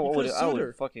nothing. I You would could've sued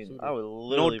her.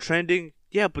 literally. No trending.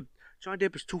 Yeah, but Johnny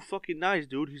Depp is too fucking nice,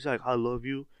 dude. He's like, I love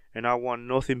you, and I want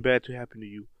nothing bad to happen to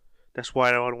you. That's why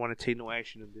I don't want to take no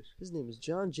action on this. His name is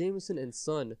John Jameson and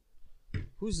son.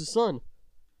 Who's the son?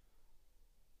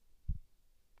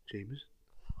 James.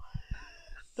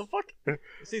 The fuck? It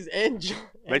says and John.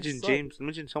 Imagine James.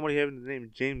 Imagine somebody having the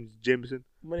name James Jameson.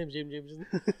 My name's James Jameson.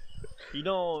 You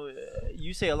know,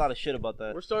 you say a lot of shit about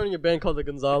that. We're starting a band called the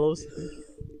Gonzalos.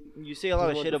 You say a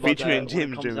lot of shit about Featuring that when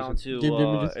James it comes down to James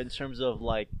Jameson. in terms of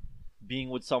like being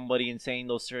with somebody and saying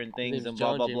those certain things name's and blah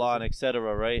John blah blah and Jameson.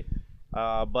 etc. Right?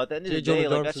 But at the end of J. the Jonah day,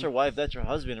 like that's Jameson. your wife, that's your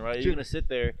husband, right? You're gonna sit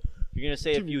there, you're gonna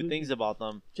say a few Jimmy. things about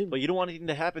them, Jimmy. but you don't want anything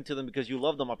to happen to them because you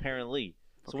love them apparently.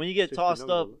 So when you get tossed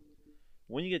up,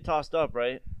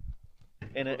 right,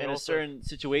 in a certain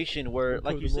situation where,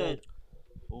 like you said,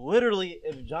 literally,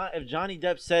 if Johnny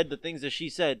Depp said the things that she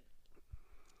said,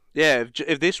 Yeah,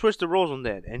 if they switch the roles on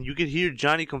that, and you could hear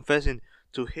Johnny confessing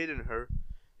to hitting her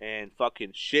and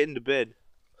fucking shit in the bed,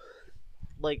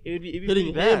 like it'd be Hitting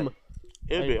pretty bad. him.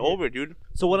 it'd be over, dude.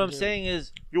 So what I'm saying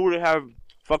is, You would have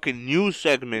fucking news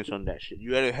segments on that shit.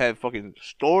 You had to have fucking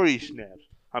story snaps.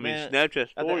 Man, Snapchat at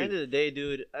the stories. end of the day,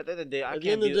 dude. At the end of the day, I At the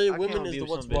can't end of be. the day, I women can't is be the with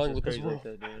what's some bitch wrong that's with this crazy world.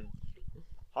 like that,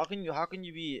 dude. How can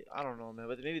you be? I don't know, man.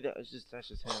 But maybe that's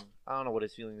just him. I don't know what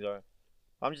his feelings are.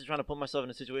 I'm just trying to put myself in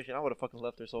a situation. I would have fucking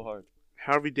left her so hard.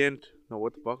 Harvey Dent. No,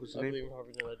 what the fuck was his I name? believe in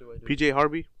Harvey Dent. I do. PJ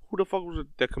Harvey. Who the fuck was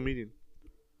that comedian?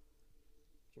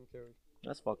 Jim Carrey.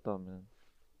 That's fucked up, man.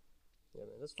 Yeah,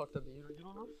 man, that's fucked up. You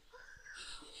don't know?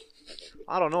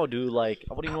 I don't know, dude. Like,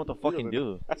 I wouldn't even know what to fucking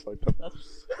do. That's fucked up.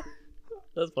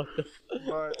 That's fucked up.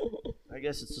 But I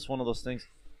guess it's just one of those things.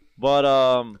 But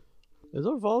Is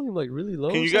our volume like really low?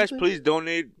 Can or you guys something? please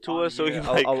donate to us so we yeah, can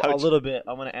like a couch- little bit.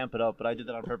 I'm gonna amp it up, but I did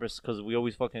that on purpose because we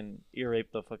always fucking ear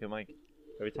rape the fucking mic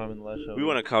every time in the last show. We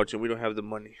want to couch and we don't have the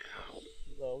money.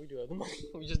 No, we do have the money.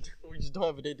 We just don't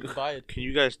have a day to buy it. Can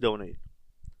you guys donate?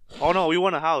 Oh no, we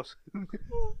want a house.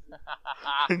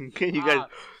 Can you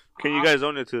guys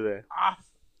donate to that?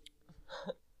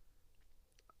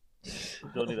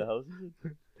 Don't need a house.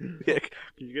 Yeah,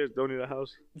 can you guys donate a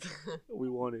house? We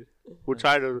want it. We're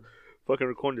tired of fucking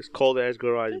recording this cold ass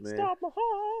garage, man.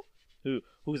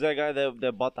 Who's that guy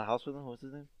that bought the house with him? What's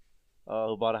his name?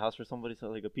 who bought a house for somebody, so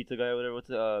like a pizza guy or whatever. What's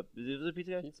was it a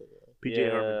pizza guy? Pizza guy.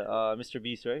 PJ Herman. Mr.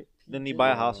 Beast, right? Didn't he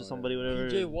buy a house for somebody, whatever?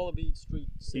 PJ Wallaby Street.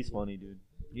 Sydney. He's funny, dude.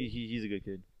 He's a good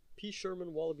kid. P.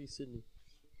 Sherman Wallaby Sydney.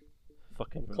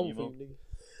 Fucking Come from for emo. you,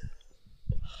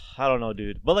 nigga. I don't know,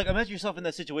 dude. But like, imagine yourself in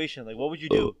that situation. Like, what would you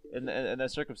do in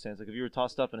that circumstance? Like, if you were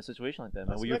tossed up in a situation like that,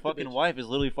 man, where your Smack the fucking bitch. wife is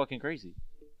literally fucking crazy.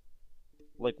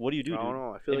 Like, what do you do, I dude? don't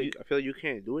know. I feel like you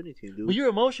can't do anything, dude. But you're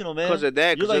emotional, man. Because of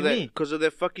that. You're like me. Because of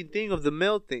that fucking thing of the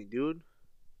mail thing, dude.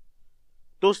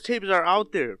 Those tapes are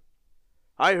out there.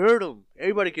 I heard them.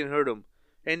 Everybody can hear them,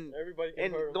 and Everybody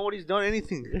can hear him. nobody's done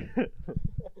anything.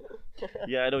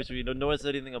 Yeah, I know what you mean. No one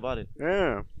said anything about it.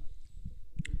 Yeah.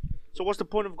 So what's the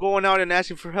point of going out and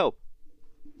asking for help?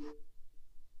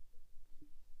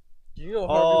 Do you know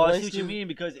Oh, Harvey I see Weinstein? what you mean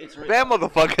because it's That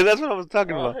motherfucker. That's what I was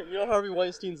talking about. You know Harvey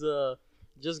Weinstein's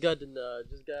just got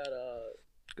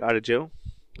Out of jail.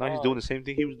 Now he's Oh. doing the same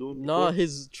thing he was doing. Nah, before?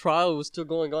 his trial was still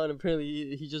going on.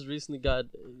 Apparently, he just recently got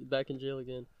back in jail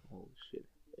again. Oh shit.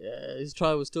 Yeah, his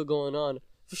trial was still going on.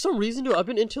 For some reason, dude, I've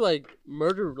been into like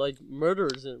murderers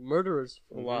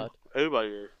for a while. Everybody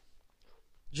is.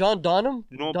 John Donham?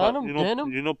 You know Donham? about,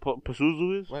 Danham?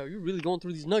 Pazuzu is? Wow, you're really going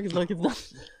through these nuggets like it's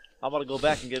not. I'm about to go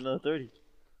back and get another 30.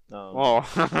 No.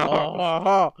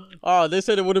 Oh. Oh, they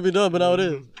said it wouldn't be done, but now it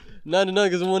is. 90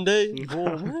 nuggets in one day.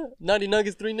 Boom. 90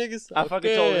 nuggets, 3 niggas. I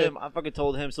fucking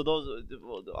told him. So those,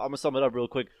 I'm gonna sum it up real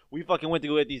quick. We fucking went to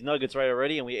go get these nuggets right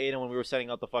already, and we ate them when we were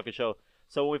setting up the fucking show.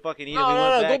 So when we fucking eat it, we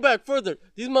went back. Go back further.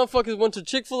 These motherfuckers went to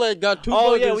Chick-fil-A, got 2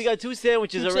 Oh burgers. yeah, we got 2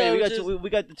 sandwiches Two already. sandwiches. We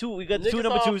got the two Niggas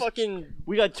number all 2s. fucking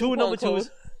We got 2 number coupon 2s.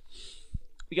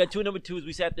 We got 2 number 2s.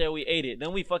 We sat there, we ate it.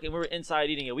 Then we were inside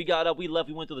eating it. We got up, we left,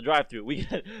 we went to the drive-thru. We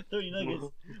got 30 nuggets.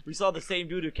 We saw the same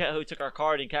dude who took our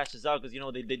card and cashed us out because you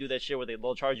know they do that shit where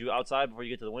they'll charge you outside before you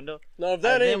get to the window. No, if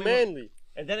that And then ain't we went- manly.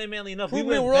 And then ain't manly enough. Prove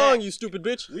we me went wrong, back. you stupid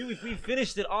bitch. We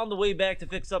finished it on the way back to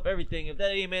fix up everything. If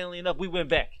that ain't manly enough, we went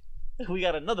back. We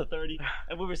got another 30,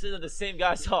 and we were sitting there, the same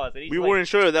guy saw us. And he's We like, weren't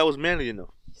sure that was manly enough.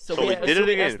 So we did it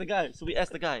again. asked the guy. So we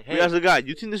asked the guy, hey. We asked the guy,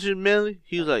 "You think this is manly?"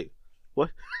 He was like, "What?"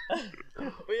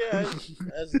 But yeah,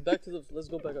 as back to the let's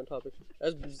go back on topic.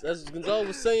 As Gonzalo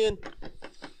was saying,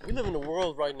 we live in a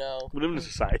world right now. We live in a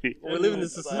society. We live in a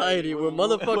society where When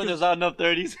motherfuckers there's not enough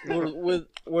 30s.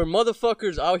 where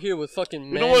motherfuckers out here with fucking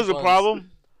You know what's the buns.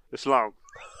 problem? Islam.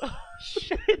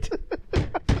 Shit.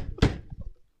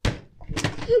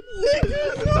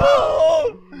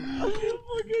 No!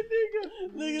 Fucking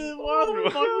nigga, why the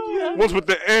fuck would you have? What's with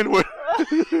the N word?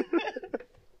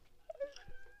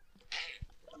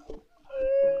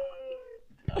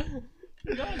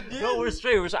 No, we're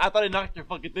straight. I thought I knocked your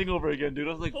fucking thing over again, dude.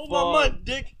 I was like, Hold fuck. my mud,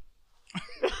 dick.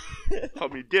 Call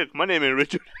me Dick. My name ain't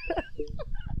Richard.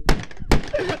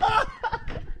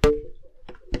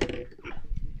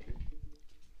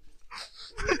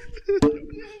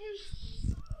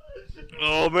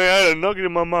 Oh man, I had a nugget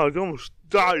in my mouth. I almost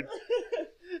died.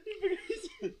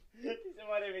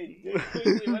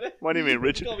 My name ain't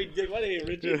Richard. Call me Dick. My name ain't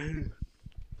Richard.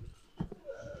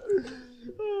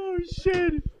 Oh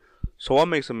shit. So what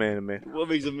makes a man a man? What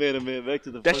makes a man a man? Back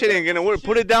to the That shit ain't gonna work.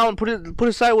 Put it down. Put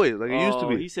it sideways like it used to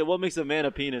He be. said, "What makes a man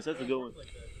a penis?" That's a good one.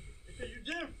 You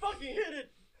didn't fucking hit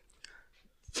it.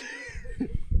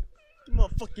 My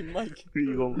fucking mic. Here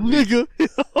you go. Nigga.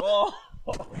 Oh.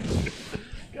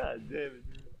 God damn it.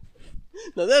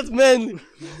 Now that's manly.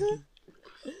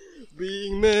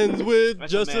 Being men's with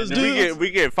That's just a man, as man.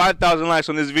 We get 5,000 likes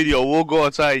on this video. We'll go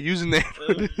outside using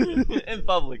that. In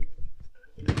public.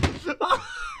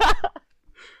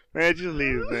 Man, just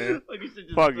leave it, man. Like you should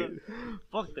just Fuck it.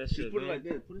 Fuck that shit, man.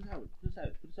 this. Put it out. Put it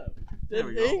out. Put it out. There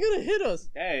we It go. ain't gonna hit us.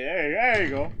 Hey, there you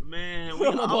go. Man,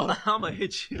 Put it on my ball. I'm gonna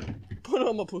hit you. Put it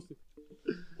on my pussy.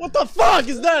 What the fuck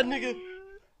is that, nigga?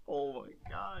 Oh my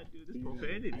god, dude, this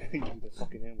profanity. You the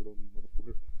fucking hammer on me,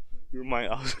 motherfucker. You're my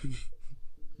house.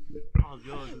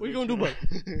 What you gonna do, bud?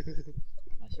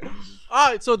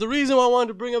 Alright, so the reason why I wanted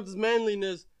to bring up this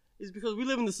manliness is because we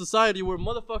live in a society where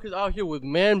motherfuckers out here with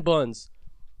man buns.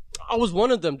 I was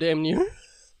one of them, damn near.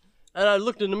 And I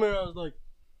looked in the mirror, I was like,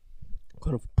 what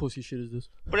kind of pussy shit is this?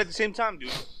 But at the same time,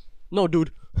 dude, No,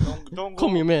 dude. don't Call go,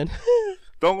 me a man.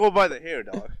 don't go by the hair,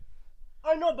 dog.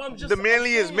 I know, but I'm just The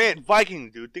manliest man,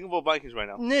 Vikings, dude. Think about Vikings right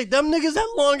now. Nick, them niggas had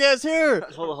long ass hair.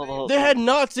 Hold on. They had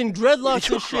knots and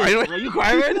dreadlocks and shit. Are you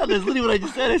crying right now? That's literally what I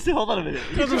just said. I said, hold on a minute.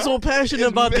 Because I'm so passionate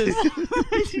about this.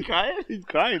 Is he crying? He's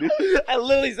crying, dude. I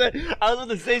literally said, I was about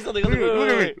to say something. Look at me. Look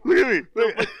at me.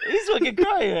 Look at me. He's fucking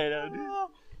crying right now,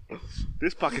 dude.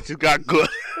 This pocket just got good.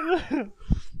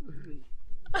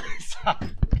 Stop.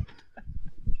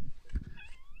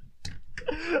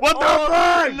 What the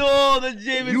fuck? No, the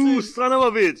Jameson. You son of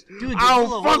a bitch. Dude, I don't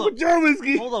hold fuck up. with your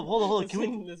whiskey. Hold up.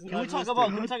 Can we talk about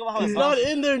how It's it not bounced?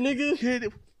 in there, nigga.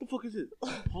 What the fuck is it?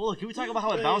 Hold on, can we talk about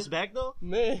how it bounced back though?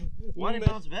 Man. Why did it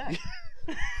bounce back?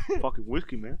 Fucking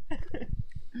whiskey, man.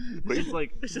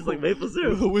 It's just like maple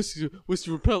syrup.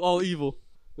 whiskey repel all evil.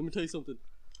 Let me tell you something.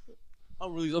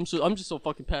 I'm just so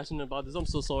fucking passionate about this. I'm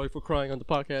so sorry for crying on the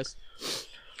podcast.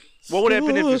 What would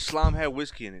happen if Islam had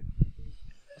whiskey in it?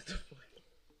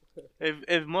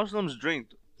 If Muslims drink,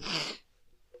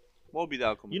 what would be the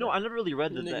outcome? You know, I never really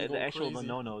read The nigga the go actual crazy.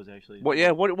 no-nos actually. What?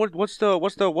 Yeah. What's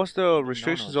the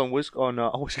restrictions on whiskey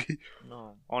whiskey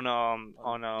No.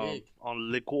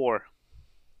 on liquor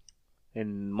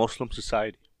in Muslim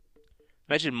society?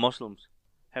 Imagine Muslims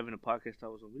having a podcast.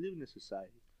 We live in a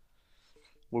society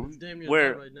It's damn near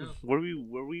where that right now. where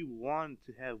we want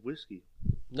to have whiskey.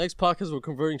 Next podcast, we're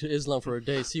converting to Islam for a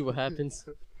day. See what happens.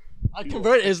 I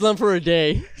convert Islam for a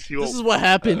day. This is what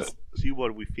happens. See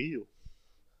what we feel.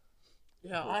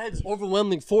 Yeah, I had this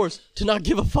overwhelming force to not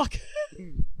give a fuck.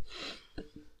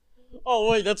 Oh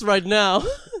wait, that's right now.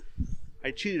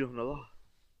 I cheated on Allah.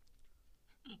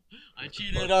 I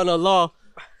cheated on Allah,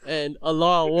 and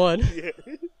Allah won.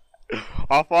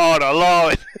 I fought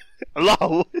Allah.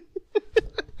 Allah.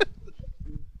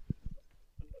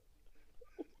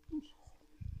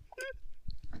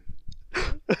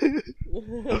 That's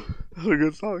a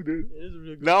good song, dude. It is a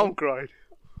real good Now song. I'm crying.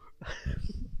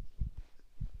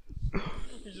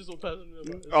 He's just so passionate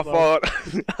about I Islam.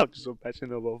 fought. I'm just so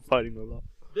passionate about fighting Allah.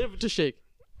 David to shake.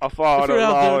 I fought If you're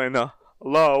out Allah there- and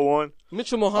Allah won.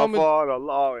 Mitchell I Muhammad, fought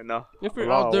Allah and if you're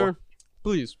Allah out there,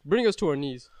 please bring us to our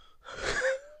knees.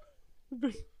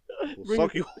 won. Bring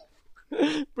Fuck it-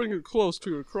 you. Bring it close to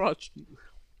your crotch.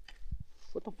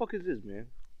 What the fuck is this, man?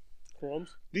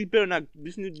 Crumbs. These better not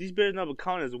be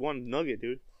counted as one nugget,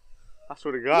 dude. I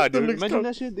swear to God, The dude. next Imagine time-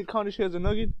 that shit. They count this shit as a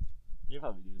nugget. You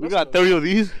probably do. We got 30 of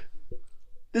these.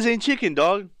 This ain't chicken,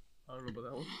 dog. I don't know about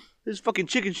that one. This is fucking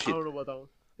chicken I shit. don't know about that one.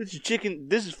 This is chicken.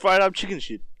 This is fried up chicken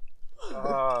shit.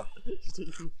 I'm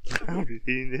just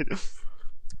eating it.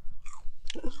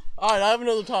 Alright, I have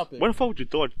another topic. Why the fuck would you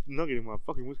throw a nugget in my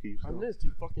fucking whiskey? You I son? missed,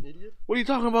 you fucking idiot. What are you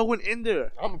talking about? Went in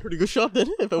there. I'm a pretty good shot then,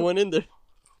 if I went in there.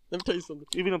 Let me tell you something.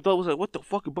 Even if that was like, what the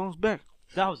fuck? It bounced back.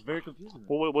 That was very confusing.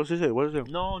 What's it? What is it?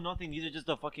 No, nothing. These are just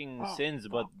the fucking sins,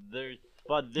 but they're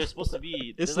supposed to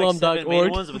be there's Islam.org. like 7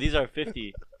 main ones, but these are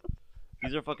 50.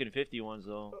 These are fucking 50 ones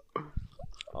though.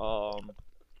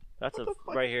 That's a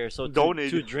right here. So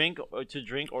Donate. to drink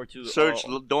or to Search,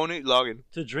 donate, login.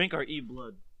 to drink or eat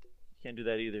blood. Can't do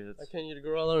that either. I That's can't eat a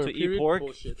girl on to a eat period. pork,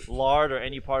 Bullshit. lard, or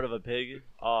any part of a pig.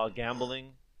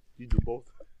 Gambling, You do both.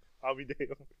 I'll be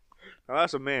damned. Now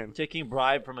that's a man. taking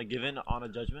bribe from a given on a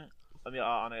judgment. I mean,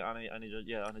 on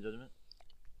a judgment.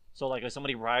 So like if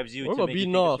somebody bribes you What to about make you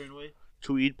beating think a off? certain way.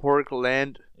 To eat pork,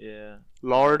 land, Yeah,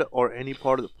 lard, or any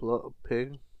part of the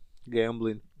pig.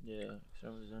 Gambling. yeah.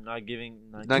 So not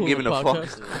giving. Not Doing giving a a fuck.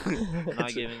 podcast.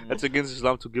 Not giving. That's against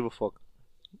Islam to give a fuck.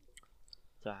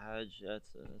 To Hajj, that's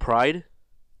Pride?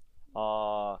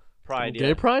 pride. Gay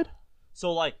Yeah. pride?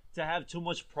 So like to have too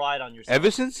much pride on yourself.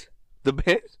 Ever since? The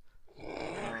best?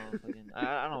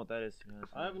 I don't know what that is.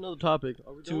 I have another topic.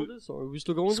 Are we Two- done with this? Or are we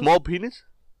still going with Small penis? this?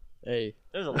 Hey,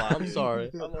 There's a lot. I'm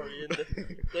sorry. I'm already in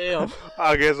there. Damn.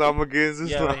 I guess I'm against Yeah,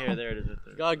 Islam. right here. There it is. Right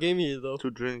there. God gave me it though. To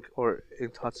drink or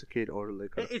intoxicate or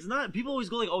liquor. It's not. People always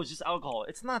go like, "Oh, it's just alcohol."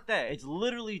 It's not that. It's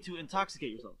literally to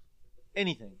intoxicate yourself.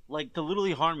 Anything like to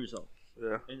literally harm yourself.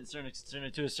 Yeah. And to a certain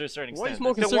extent. Why are you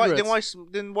smoking Then why? cigarettes?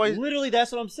 Then why? Literally,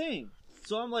 that's what I'm saying.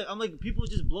 So I'm like, people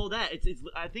just blow that. It's.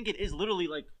 I think it is literally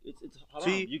like it's haram.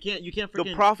 See, you can't The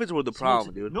freaking. prophets were the smoke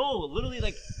problem, it. dude. No, literally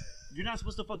like. You're not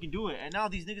supposed to fucking do it, and now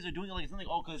these niggas are doing it like it's not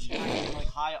like because you're like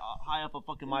high up a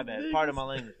fucking my bad. Part of my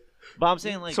language, but I'm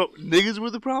saying like So niggas were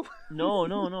the problem. no,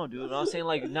 dude. I'm saying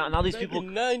like now these Back people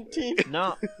in 19.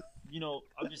 now,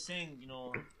 I'm just saying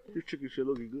Your chicken shit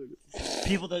looking good.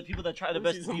 people that try their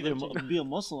best to be a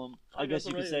Muslim, I guess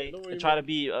you could say, Don't worry and try to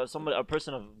be a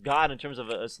person of God in terms of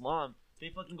Islam. They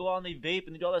fucking go out and they vape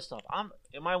and they do all that stuff.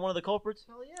 Am I one of the culprits?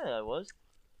 Hell yeah, I was.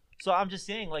 So I'm just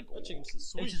saying like That chicken's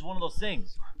sweet. it's just one of those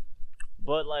things.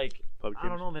 But like Probably I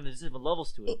don't know, man. There's different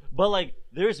levels to it. But like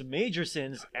there's major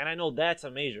sins, and I know that's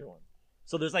a major one.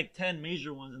 So there's like 10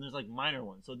 major ones and there's like minor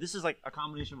ones. So this is like a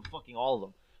combination of fucking all of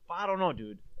them. But I don't know,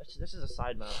 dude. That's just a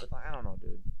side matter. But I don't know,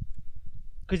 dude.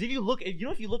 Because if you look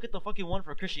at the fucking one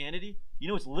for Christianity,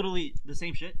 it's literally the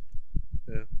same shit.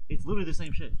 Yeah. It's literally the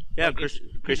same shit. Yeah, Like,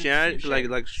 Christianity, it's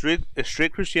like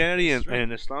strict Christianity and, Strict.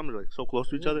 and Islam are like so close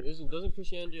to each other. Doesn't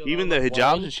Christianity allow, Even the like,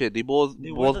 hijabs wine? and shit, they both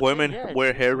wear the women same- yeah,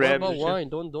 wear hair it's- What wraps. about and shit. wine?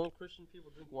 Don't Christian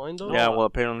people drink wine though? Yeah, well,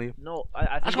 apparently. No, I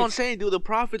think That's what I'm it's- saying, dude. The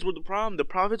prophets were the problem. The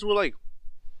prophets were like,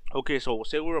 okay, so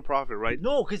say we're a prophet, right?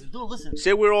 No, because no, listen.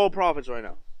 Say we're all prophets right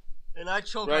now. And I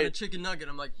choke on Right. a chicken nugget.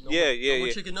 I'm like, no Yeah, more, yeah, no more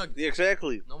yeah. chicken nugget. Yeah,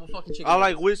 exactly. No more fucking chicken I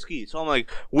like nuggets. whiskey, so I'm like,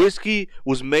 whiskey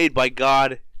was made by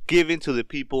God, given to the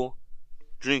people.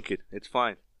 Drink it. It's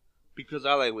fine. Because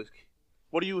I like whiskey.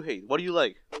 What do you hate? What do you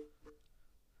like?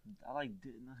 I like.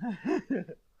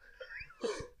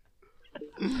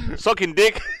 Sucking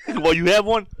dick while you have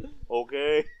one?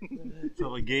 Okay.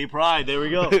 So a gay pride. There we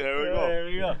go. There we go. There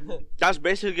we go. That's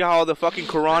basically how the fucking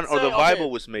Quran Let's or the say, Bible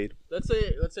okay. was made. Let's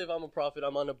say if I'm a prophet,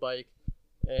 I'm on a bike,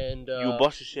 and You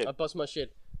bust your shit. I bust my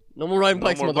shit. No more riding No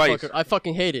bikes, more motherfucker. bikes. I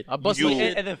fucking hate it. I bust You- my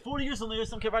shit. And then 40 years from now,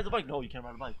 some kid rides a bike. No, you can't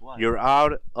ride a bike. Why? You're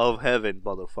out of heaven,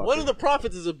 motherfucker. One of the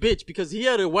prophets is a bitch because he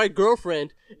had a white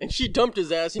girlfriend and she dumped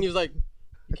his ass, and he was like,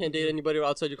 "You can't date anybody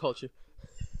outside your culture."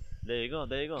 There you go.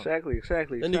 There you go. Exactly.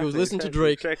 That nigga was listening to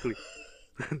Drake. Exactly.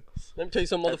 Let me tell you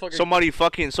something,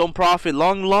 motherfucker. Some prophet,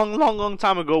 long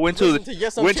time ago went to Listen to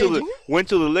Yes, I'm Changing. went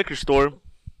to the liquor store,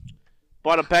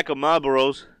 bought a pack of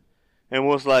Marlboros, and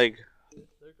was like,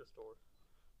 Liquor store.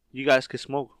 "You guys can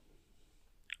smoke.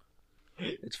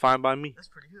 It's fine by me." That's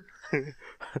pretty good.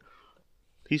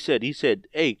 He said,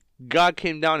 "Hey, God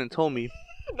came down and told me."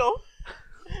 No.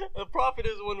 The prophet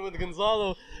is one when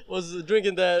Gonzalo was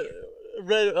drinking that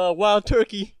red wild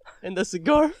turkey and the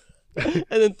cigar and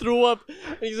then threw up.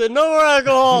 And he said, "No more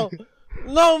alcohol.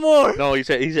 No more." No, he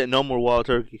said no more wild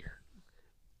turkey.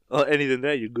 Anything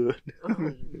that you're good.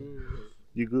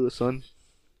 You good, son.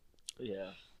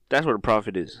 Yeah. That's what a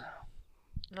prophet is.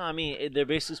 No, I mean they're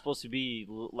basically supposed to be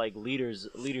like leaders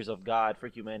of God for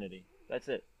humanity. That's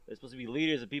it. They're supposed to be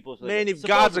leaders of people. So Man, if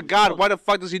God's a God, why the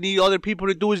fuck does he need other people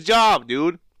to do his job,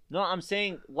 dude? No, I'm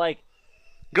saying like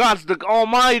God's the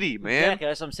Almighty, man. exactly.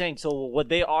 That's what I'm saying. So what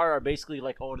they are basically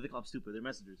like, oh, what do they call them? Stupid. They're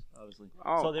messengers, obviously.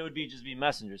 Oh. So they would just be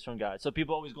messengers from God. So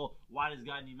people always go, why does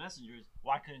God need messengers?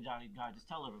 Why couldn't God just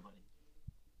tell everybody?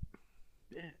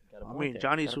 Yeah. Got a I point mean, there.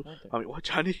 Johnny's. Got a point there. I mean, what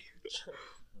Johnny?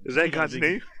 Is that God's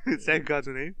name? Is that God's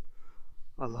name?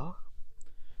 Allah?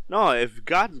 No, if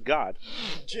God's God,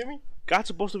 Jimmy? God's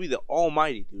supposed to be the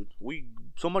Almighty, dude.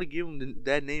 Somebody give him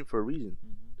that name for a reason.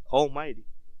 Almighty.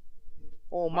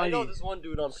 I Almighty. know this one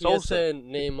dude on Sosa. PSN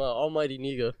named Almighty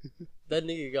Nigga. That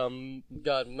nigga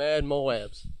got mad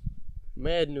Moabs.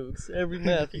 Mad nukes. Every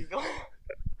map he's going.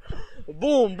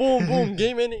 Boom, boom, boom.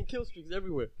 Game ending kill streaks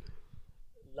everywhere.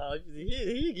 Nah,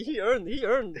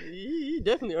 he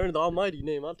definitely earned the Almighty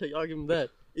name. I'll give him that.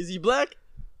 Is he black?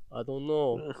 I don't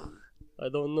know. I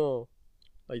don't know.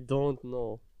 I don't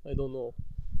know. I don't know.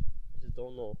 I just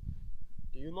don't know.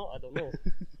 Do you know? I don't know.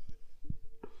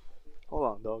 Hold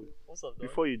on, dog. What's up, dog?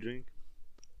 Before you drink.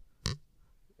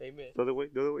 Amen. The other way,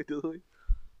 the other way, the other way.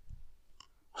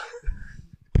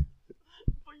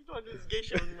 What you trying to do this gay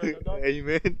shit with me right now, dog?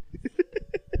 Amen.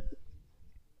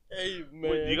 Hey,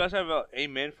 man. Wait, do you guys have a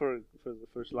amen for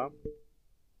Islam?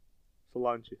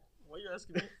 Solange. Why you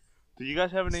asking me? Do you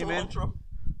guys have an amen? Cilantro.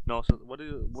 No. So what do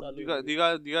you guys? Do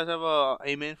you guys have a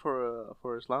amen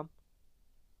for Islam?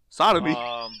 Sodomy.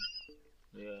 Yeah.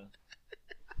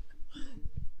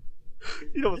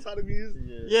 You know what sodomy is?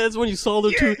 Yeah, it's when you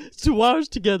solder two wires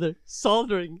together.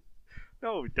 Soldering.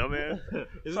 No, dumbass.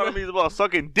 Isn't Sodomy is about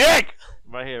sucking dick.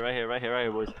 Right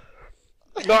here, boys.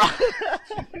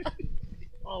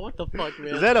 Oh, what the fuck,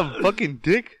 man? Is that a fucking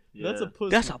dick? Yeah. That's a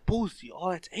pussy. That's a pussy.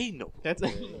 Oh, that's anal. That's Yeah.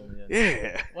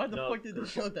 Yeah. Why the No. fuck did they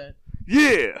show that?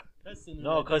 Yeah. That's sin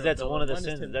No, right because there, that's dog. one of the Minus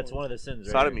sins. 10 That's points. one of the sins.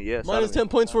 Right Sodomy, there. yes. Minus 10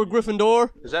 points for Gryffindor.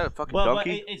 Is that a fucking But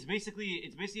donkey? it's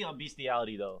basically on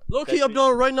bestiality though. Low-key, That's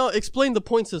Abdullah, right now, explain the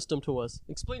point system to us.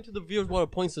 Explain to the viewers what a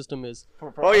point system is.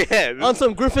 Oh yeah. On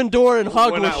some Gryffindor and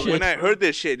Hogwarts shit. When I heard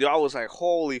this shit, dude, I was like,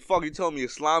 "Holy fuck!" You telling me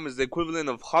Islam is the equivalent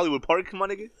of Hollywood Park, my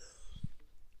nigga?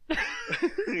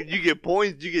 You get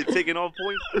points. You get taken off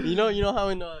points. You know how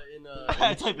in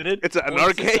I type it in. It's an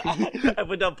arcade. I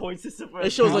put down point system for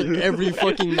it shows like every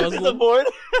fucking It's the Muslim. board.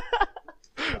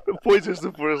 The point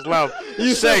system for Islam.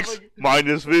 You Sex said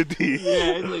minus 50. Yeah,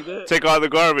 it's like that. Take out the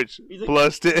garbage. He's like,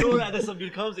 Plus 10. You know that, then some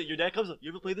dude comes and your dad comes up.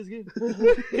 You ever play this game?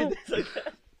 It's like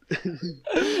that.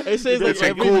 It says like It's a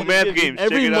every, cool math game.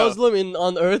 every Check it out. Muslim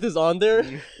on earth is on there.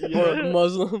 Or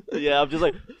Muslim. Yeah, I'm just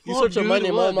like, You fuck, search up my dude,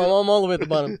 name, what, my dude? mom all the way at the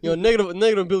bottom.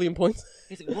 Negative billion points.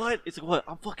 It's like, what? It's like, what?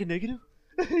 I'm fucking negative?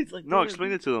 It's like, No, damn, explain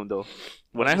dude. it to them, though.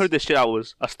 When I heard this shit, I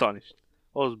was astonished.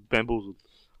 I was bamboozled.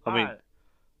 I mean, Alright.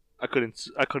 I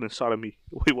couldn't sodomy.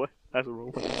 Wait, what? That's the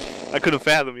wrong one. I couldn't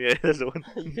fathom. Yeah, that's the one.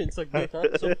 You couldn't suck dick,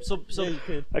 huh? So Yeah, you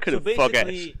could. I couldn't fuck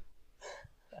ass.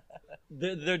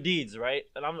 They're deeds, right?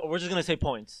 And we're just gonna say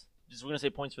points. We're gonna say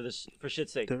points for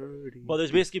shit's sake. Dirty. But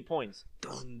there's basically points.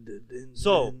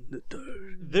 So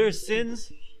there's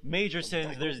sins, major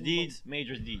sins. There's deeds,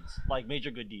 major deeds, like major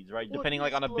good deeds, right? Depending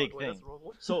like on a big thing.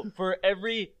 So for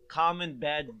every common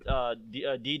bad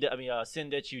sin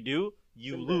that you do,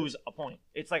 you lose a point.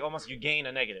 It's like almost you gain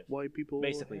a negative, White people.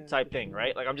 basically type thing,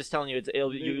 right? Like I'm just telling you,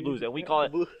 you lose, and we call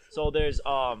it. So there's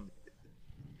I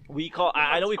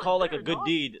know we call like a good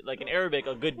deed, like in Arabic,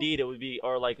 a good deed it would be,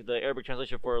 or like the Arabic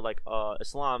translation for like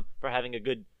Islam for having a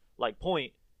good like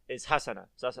point is hasana.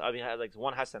 So that's, I mean, like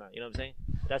one hasana. You know what I'm saying?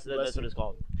 That's what it's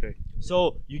called. Okay.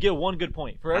 So you get one good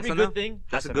point for every Hasana? good thing.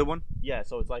 That's a hasana. good one. Yeah.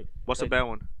 So it's like What's like, a bad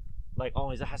one? Like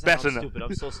oh, is it hasana? That's I'm enough. stupid.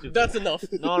 I'm so stupid. That's enough.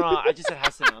 No, I just said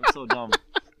hasana. I'm so dumb.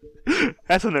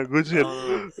 That's enough. Good shit.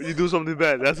 No. You do something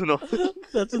bad. That's enough.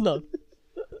 That's enough.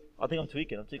 I think I'm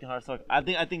tweaking. I'm tweaking hard as fuck. I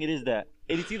think it is that.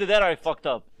 It's either that or I fucked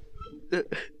up.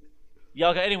 Yeah.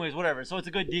 Okay. Anyways, whatever. So it's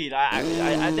a good deed. I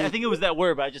think it was that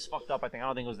word, but I just fucked up. I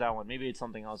don't think it was that one. Maybe it's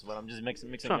something else, but I'm just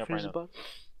mixing it up right now.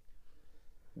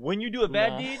 When you do a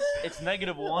bad deed, it's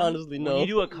 -1. Honestly, no. When you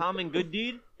do a common good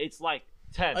deed, it's like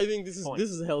 10. I think this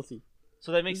is healthy.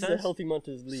 So that makes This sense. is a healthy month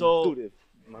to leave. So Dude, if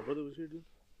my brother was here, dude.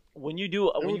 when you do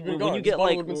would've been when gone. you get This bottle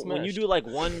like would've been when you smashed. do like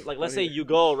one like let's say you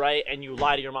go right and you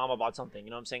lie to your mom about something,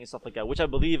 you know what I'm saying, and stuff like that, which I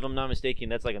believe, if I'm not mistaken,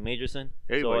 that's like a major sin.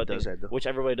 Everybody I does think- that, though. Which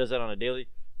everybody does that on a daily.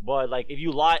 But like if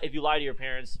you lie to your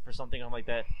parents for something like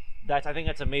that, I think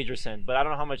that's a major sin. But I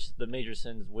don't know how much the major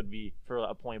sins would be for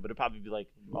a point, but it'd probably be like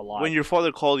a lot. When your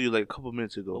father called you like a couple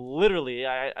minutes ago. Literally,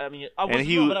 I mean, I And wasn't,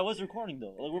 he no, w- but I was recording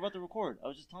though. Like we're about to record. I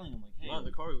was just telling him like, hey, Not in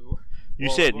the car we were. You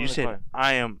Well, said we're in the car.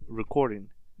 I am recording,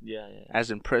 yeah,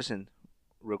 as in present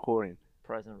recording.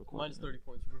 present recording. Mine's 30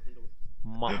 points for Gryffindor.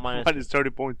 Minus Mine is 30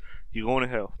 points. You going to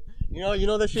hell. You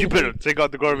know that shit. You better take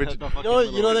out the garbage. You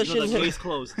know that shit in The Harry- case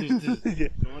closed. Yeah.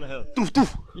 Going to hell. Doof,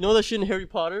 doof. You know that shit in Harry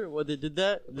Potter where they did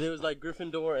that? There was like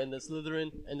Gryffindor and the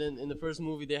Slytherin, and then in the first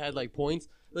movie they had like points.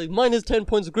 Like mine is 10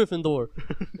 points Gryffindor.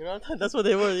 You know that's what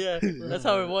they were. Yeah, that's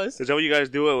how it was. Is that what you guys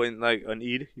do when like on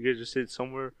Eid? You guys just sit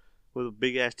somewhere with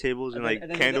big ass tables and like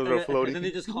candles are floating. And then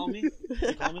they just call me.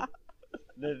 They call me.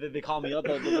 They call me up.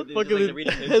 They're just, Fucking like, they're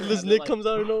reading papers, headless and they're Nick like- comes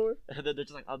out of nowhere. They're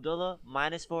just like Abdullah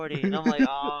minus 40, and I'm like,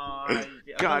 oh.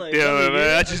 God damn it,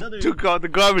 man! I just took out the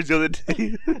garbage the other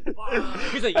day.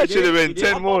 He's like, That you should have did? been You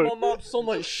did? 10 more. My mom so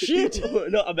much shit.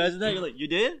 No, imagine that. You're like, you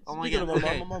did? Oh my Speaking god. of my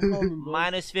Okay. mom called me, bro.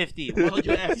 Minus 50. What told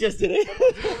you ask yesterday?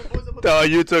 Oh,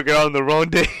 you took it on the wrong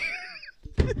day.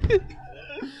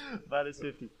 Minus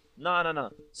 50. No.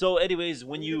 So, anyways,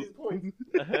 when you.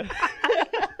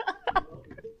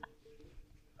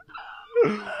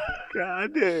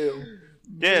 God damn.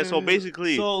 Yeah, so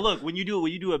basically, So look, when you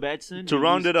do a bad sin, to you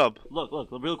round lose- it up, Look,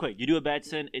 real quick. You do a bad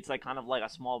sin, it's like kind of like a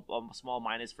small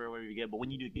minus for whatever you get. But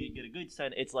when you get a good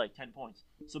sin, it's like 10 points.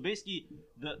 So basically,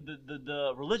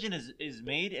 the religion is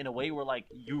made in a way where like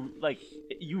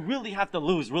you really have to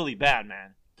lose really bad,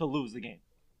 man, to lose the game.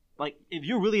 Like if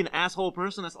you're really an asshole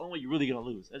person, that's the only way you're really gonna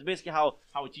lose. That's basically how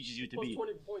it teaches you to Plus be.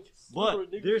 20 points. But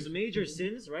there's major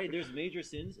sins, right? There's major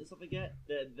sins and stuff like that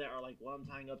that are like what I'm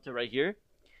tying up to right here.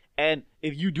 And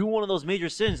if you do one of those major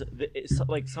sins,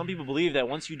 like some people believe that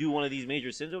once you do one of these major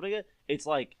sins or whatever, it's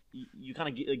like you kind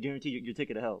of guarantee your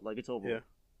ticket to hell. Like it's over. Yeah.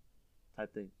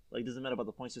 Type thing. Like it doesn't matter about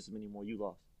the point system anymore. You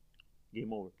lost.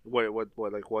 Game over.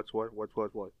 what, like, what's what?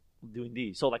 Doing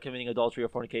these. So like committing adultery or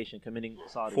fornication, committing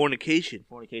sodomy. Fornication.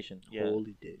 Fornication. Yeah.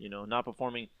 Holy dick. You know, not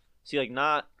performing. See, like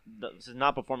this is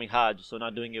not performing Hajj, so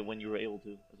not doing it when you were able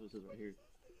to. That's what it says right here.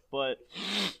 But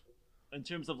in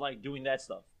terms of like doing that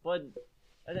stuff, but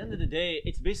at the end of the day,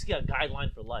 it's basically a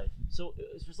guideline for life. So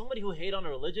for somebody who hate on a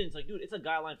religion, it's like, dude, it's a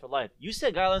guideline for life. You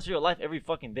set guidelines for your life every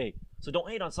fucking day. So don't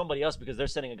hate on somebody else because they're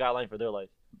setting a guideline for their life.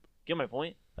 Get my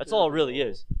point? That's all it really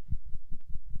is.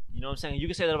 You know what I'm saying? You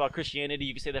can say that about Christianity.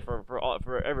 You can say that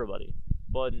for everybody.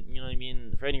 But you know what I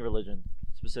mean? For any religion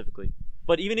specifically.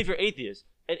 But even if you're atheist,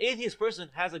 an atheist person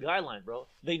has a guideline, bro.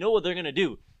 They know what they're gonna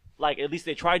do. Like at least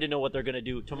they try to know what they're gonna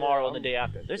do tomorrow and the day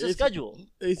after. There's a schedule.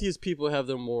 Atheist people have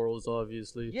their morals,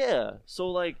 obviously. Yeah. So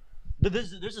like,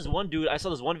 there's this one dude. I saw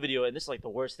this one video, and this is like the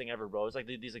worst thing ever, bro. It's like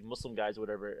these like Muslim guys or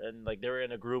whatever, and like they were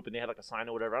in a group and they had like a sign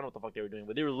or whatever. I don't know what the fuck they were doing,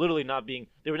 but they were literally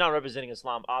they were not representing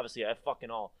Islam, obviously at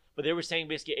fucking all. But they were saying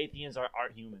basically atheists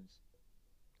aren't humans.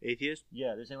 Atheist?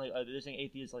 Yeah, they're saying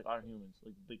atheists like aren't humans.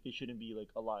 Like they shouldn't be like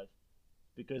alive.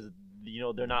 Because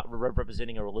they're not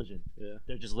representing a religion. Yeah.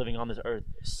 They're just living on this earth.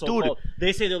 So-called,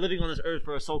 they say they're living on this earth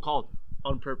for a so-called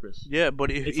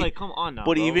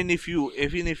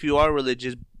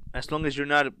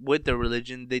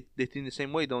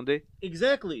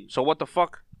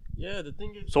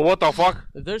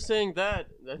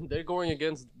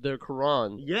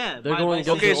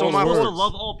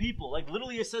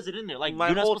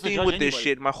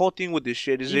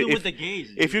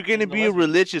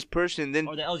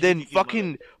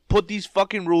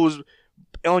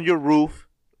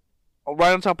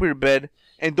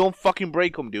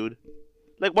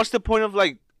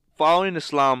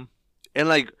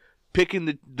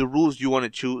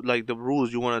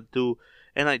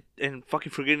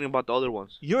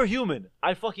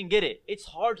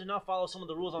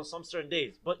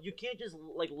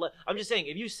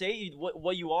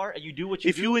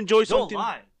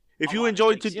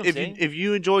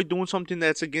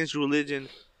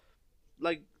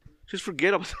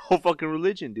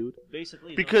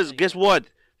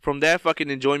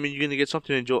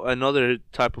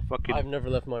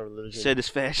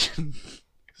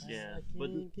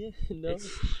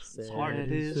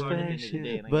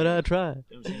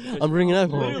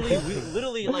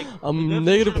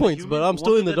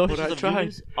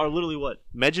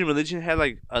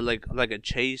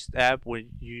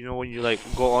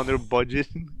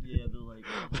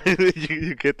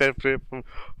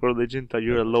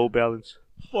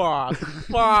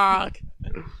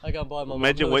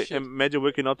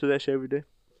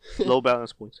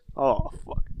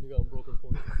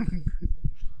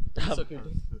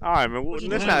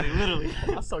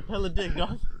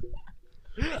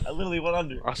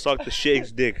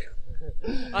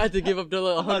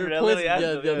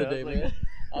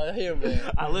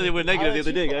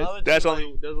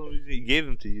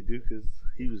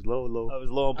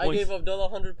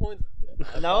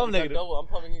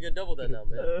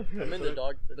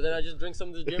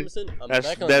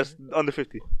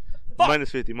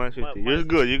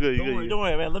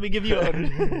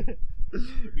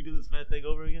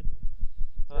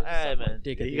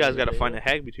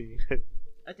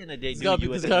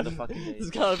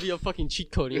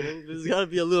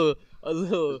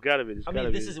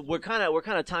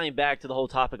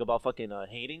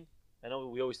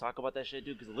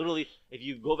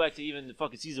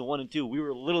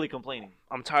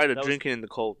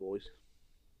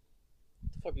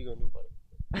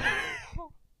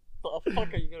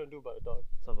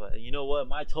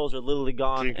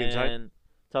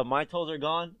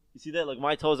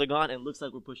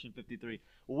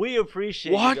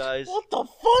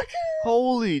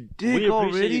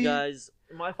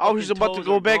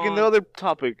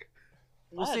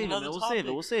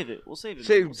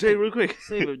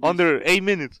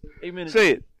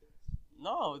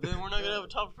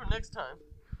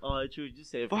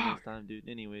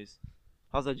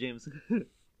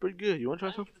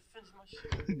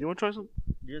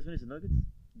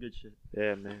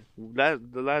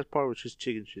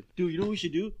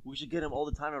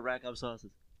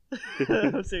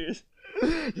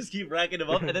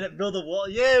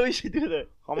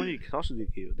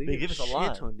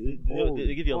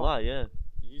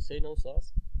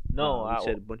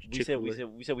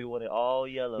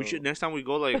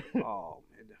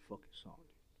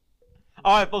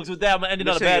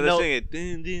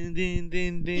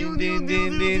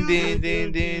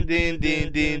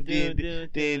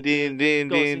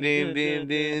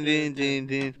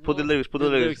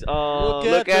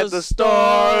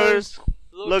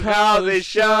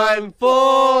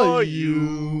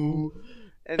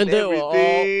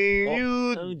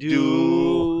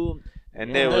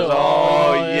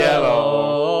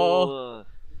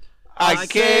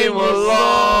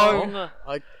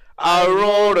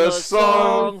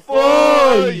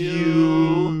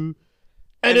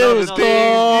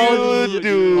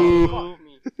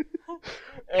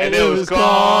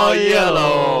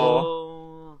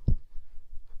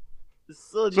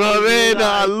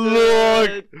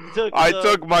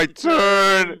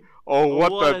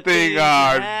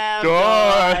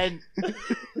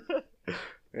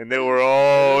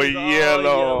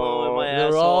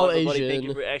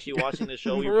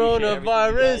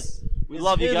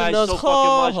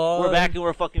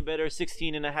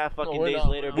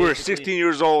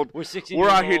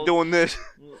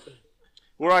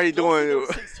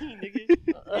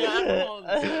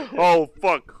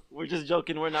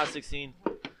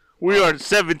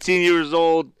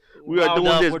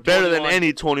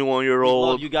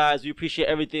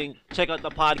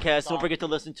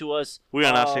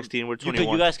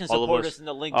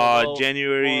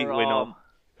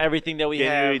everything that we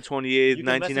January have. 28th, You can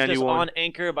message us 1991. on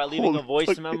Anchor by leaving a Holy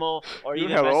voice fuck. memo or You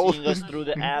even have all- messaging us through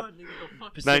the app.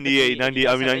 98, 90,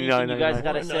 I mean, 99, You guys 99.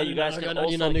 gotta say. You guys can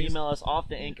also 99 niggas. email us off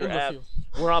the Anchor In the app. field.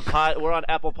 We're on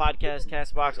Apple Podcasts,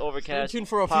 Castbox, Overcast. Stay tuned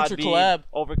for a future Podbean, collab.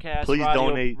 Overcast. Please Radio,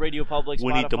 donate. Radio Public.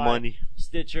 We need the Spotify, money.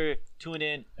 Stitcher. Tune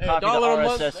in. Hey, Copy the $1 a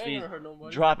month, RSS they ain't feed. gonna hurt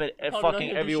nobody. Drop it Probably not fucking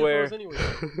gonna do shit for everywhere. us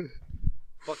anyway.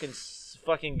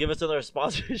 Fucking give us another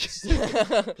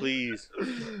sponsorship. Please.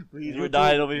 Please, we're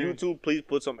dying over here. YouTube, please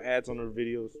put some ads on our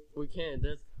videos. We can't.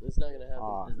 That's not gonna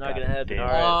happen. It's not gonna happen. damn.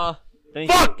 All right. Thank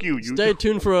Fuck you, Stay YouTube.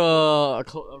 tuned for a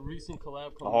recent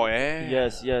collab. Oh, yeah.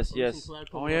 Yes.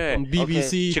 Oh, yeah. From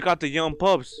BBC. Check out the Young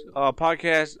Pups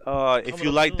podcast. If Coming you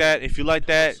up like soon.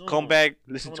 that, soon. come back.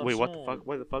 Listen to. Coming Wait, up what the soon. fuck?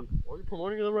 What the fuck? Are you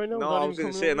promoting them right now? No, Without I even was gonna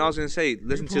coming say, on? and I was gonna say,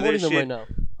 listen to You're their promoting them shit.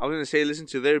 right now. I was gonna say, listen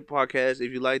to their podcast.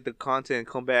 If you like the content,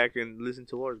 come back and listen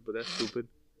to ours. But that's stupid.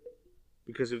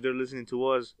 Because if they're listening to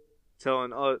us,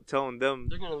 telling them,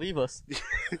 They're gonna leave us.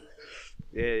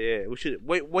 yeah, we should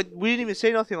wait. What? We didn't even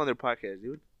say nothing on their podcast,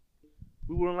 dude.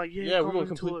 We weren't like, Yeah, we're come gonna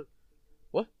listen to complete- it.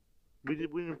 What? We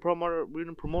didn't promote. We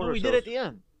didn't promote No, we ourselves. did at the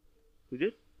end. We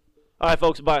did. All right,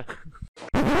 folks. Bye.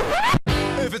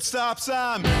 If it stops,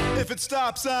 I'm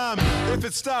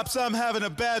having a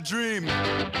bad dream.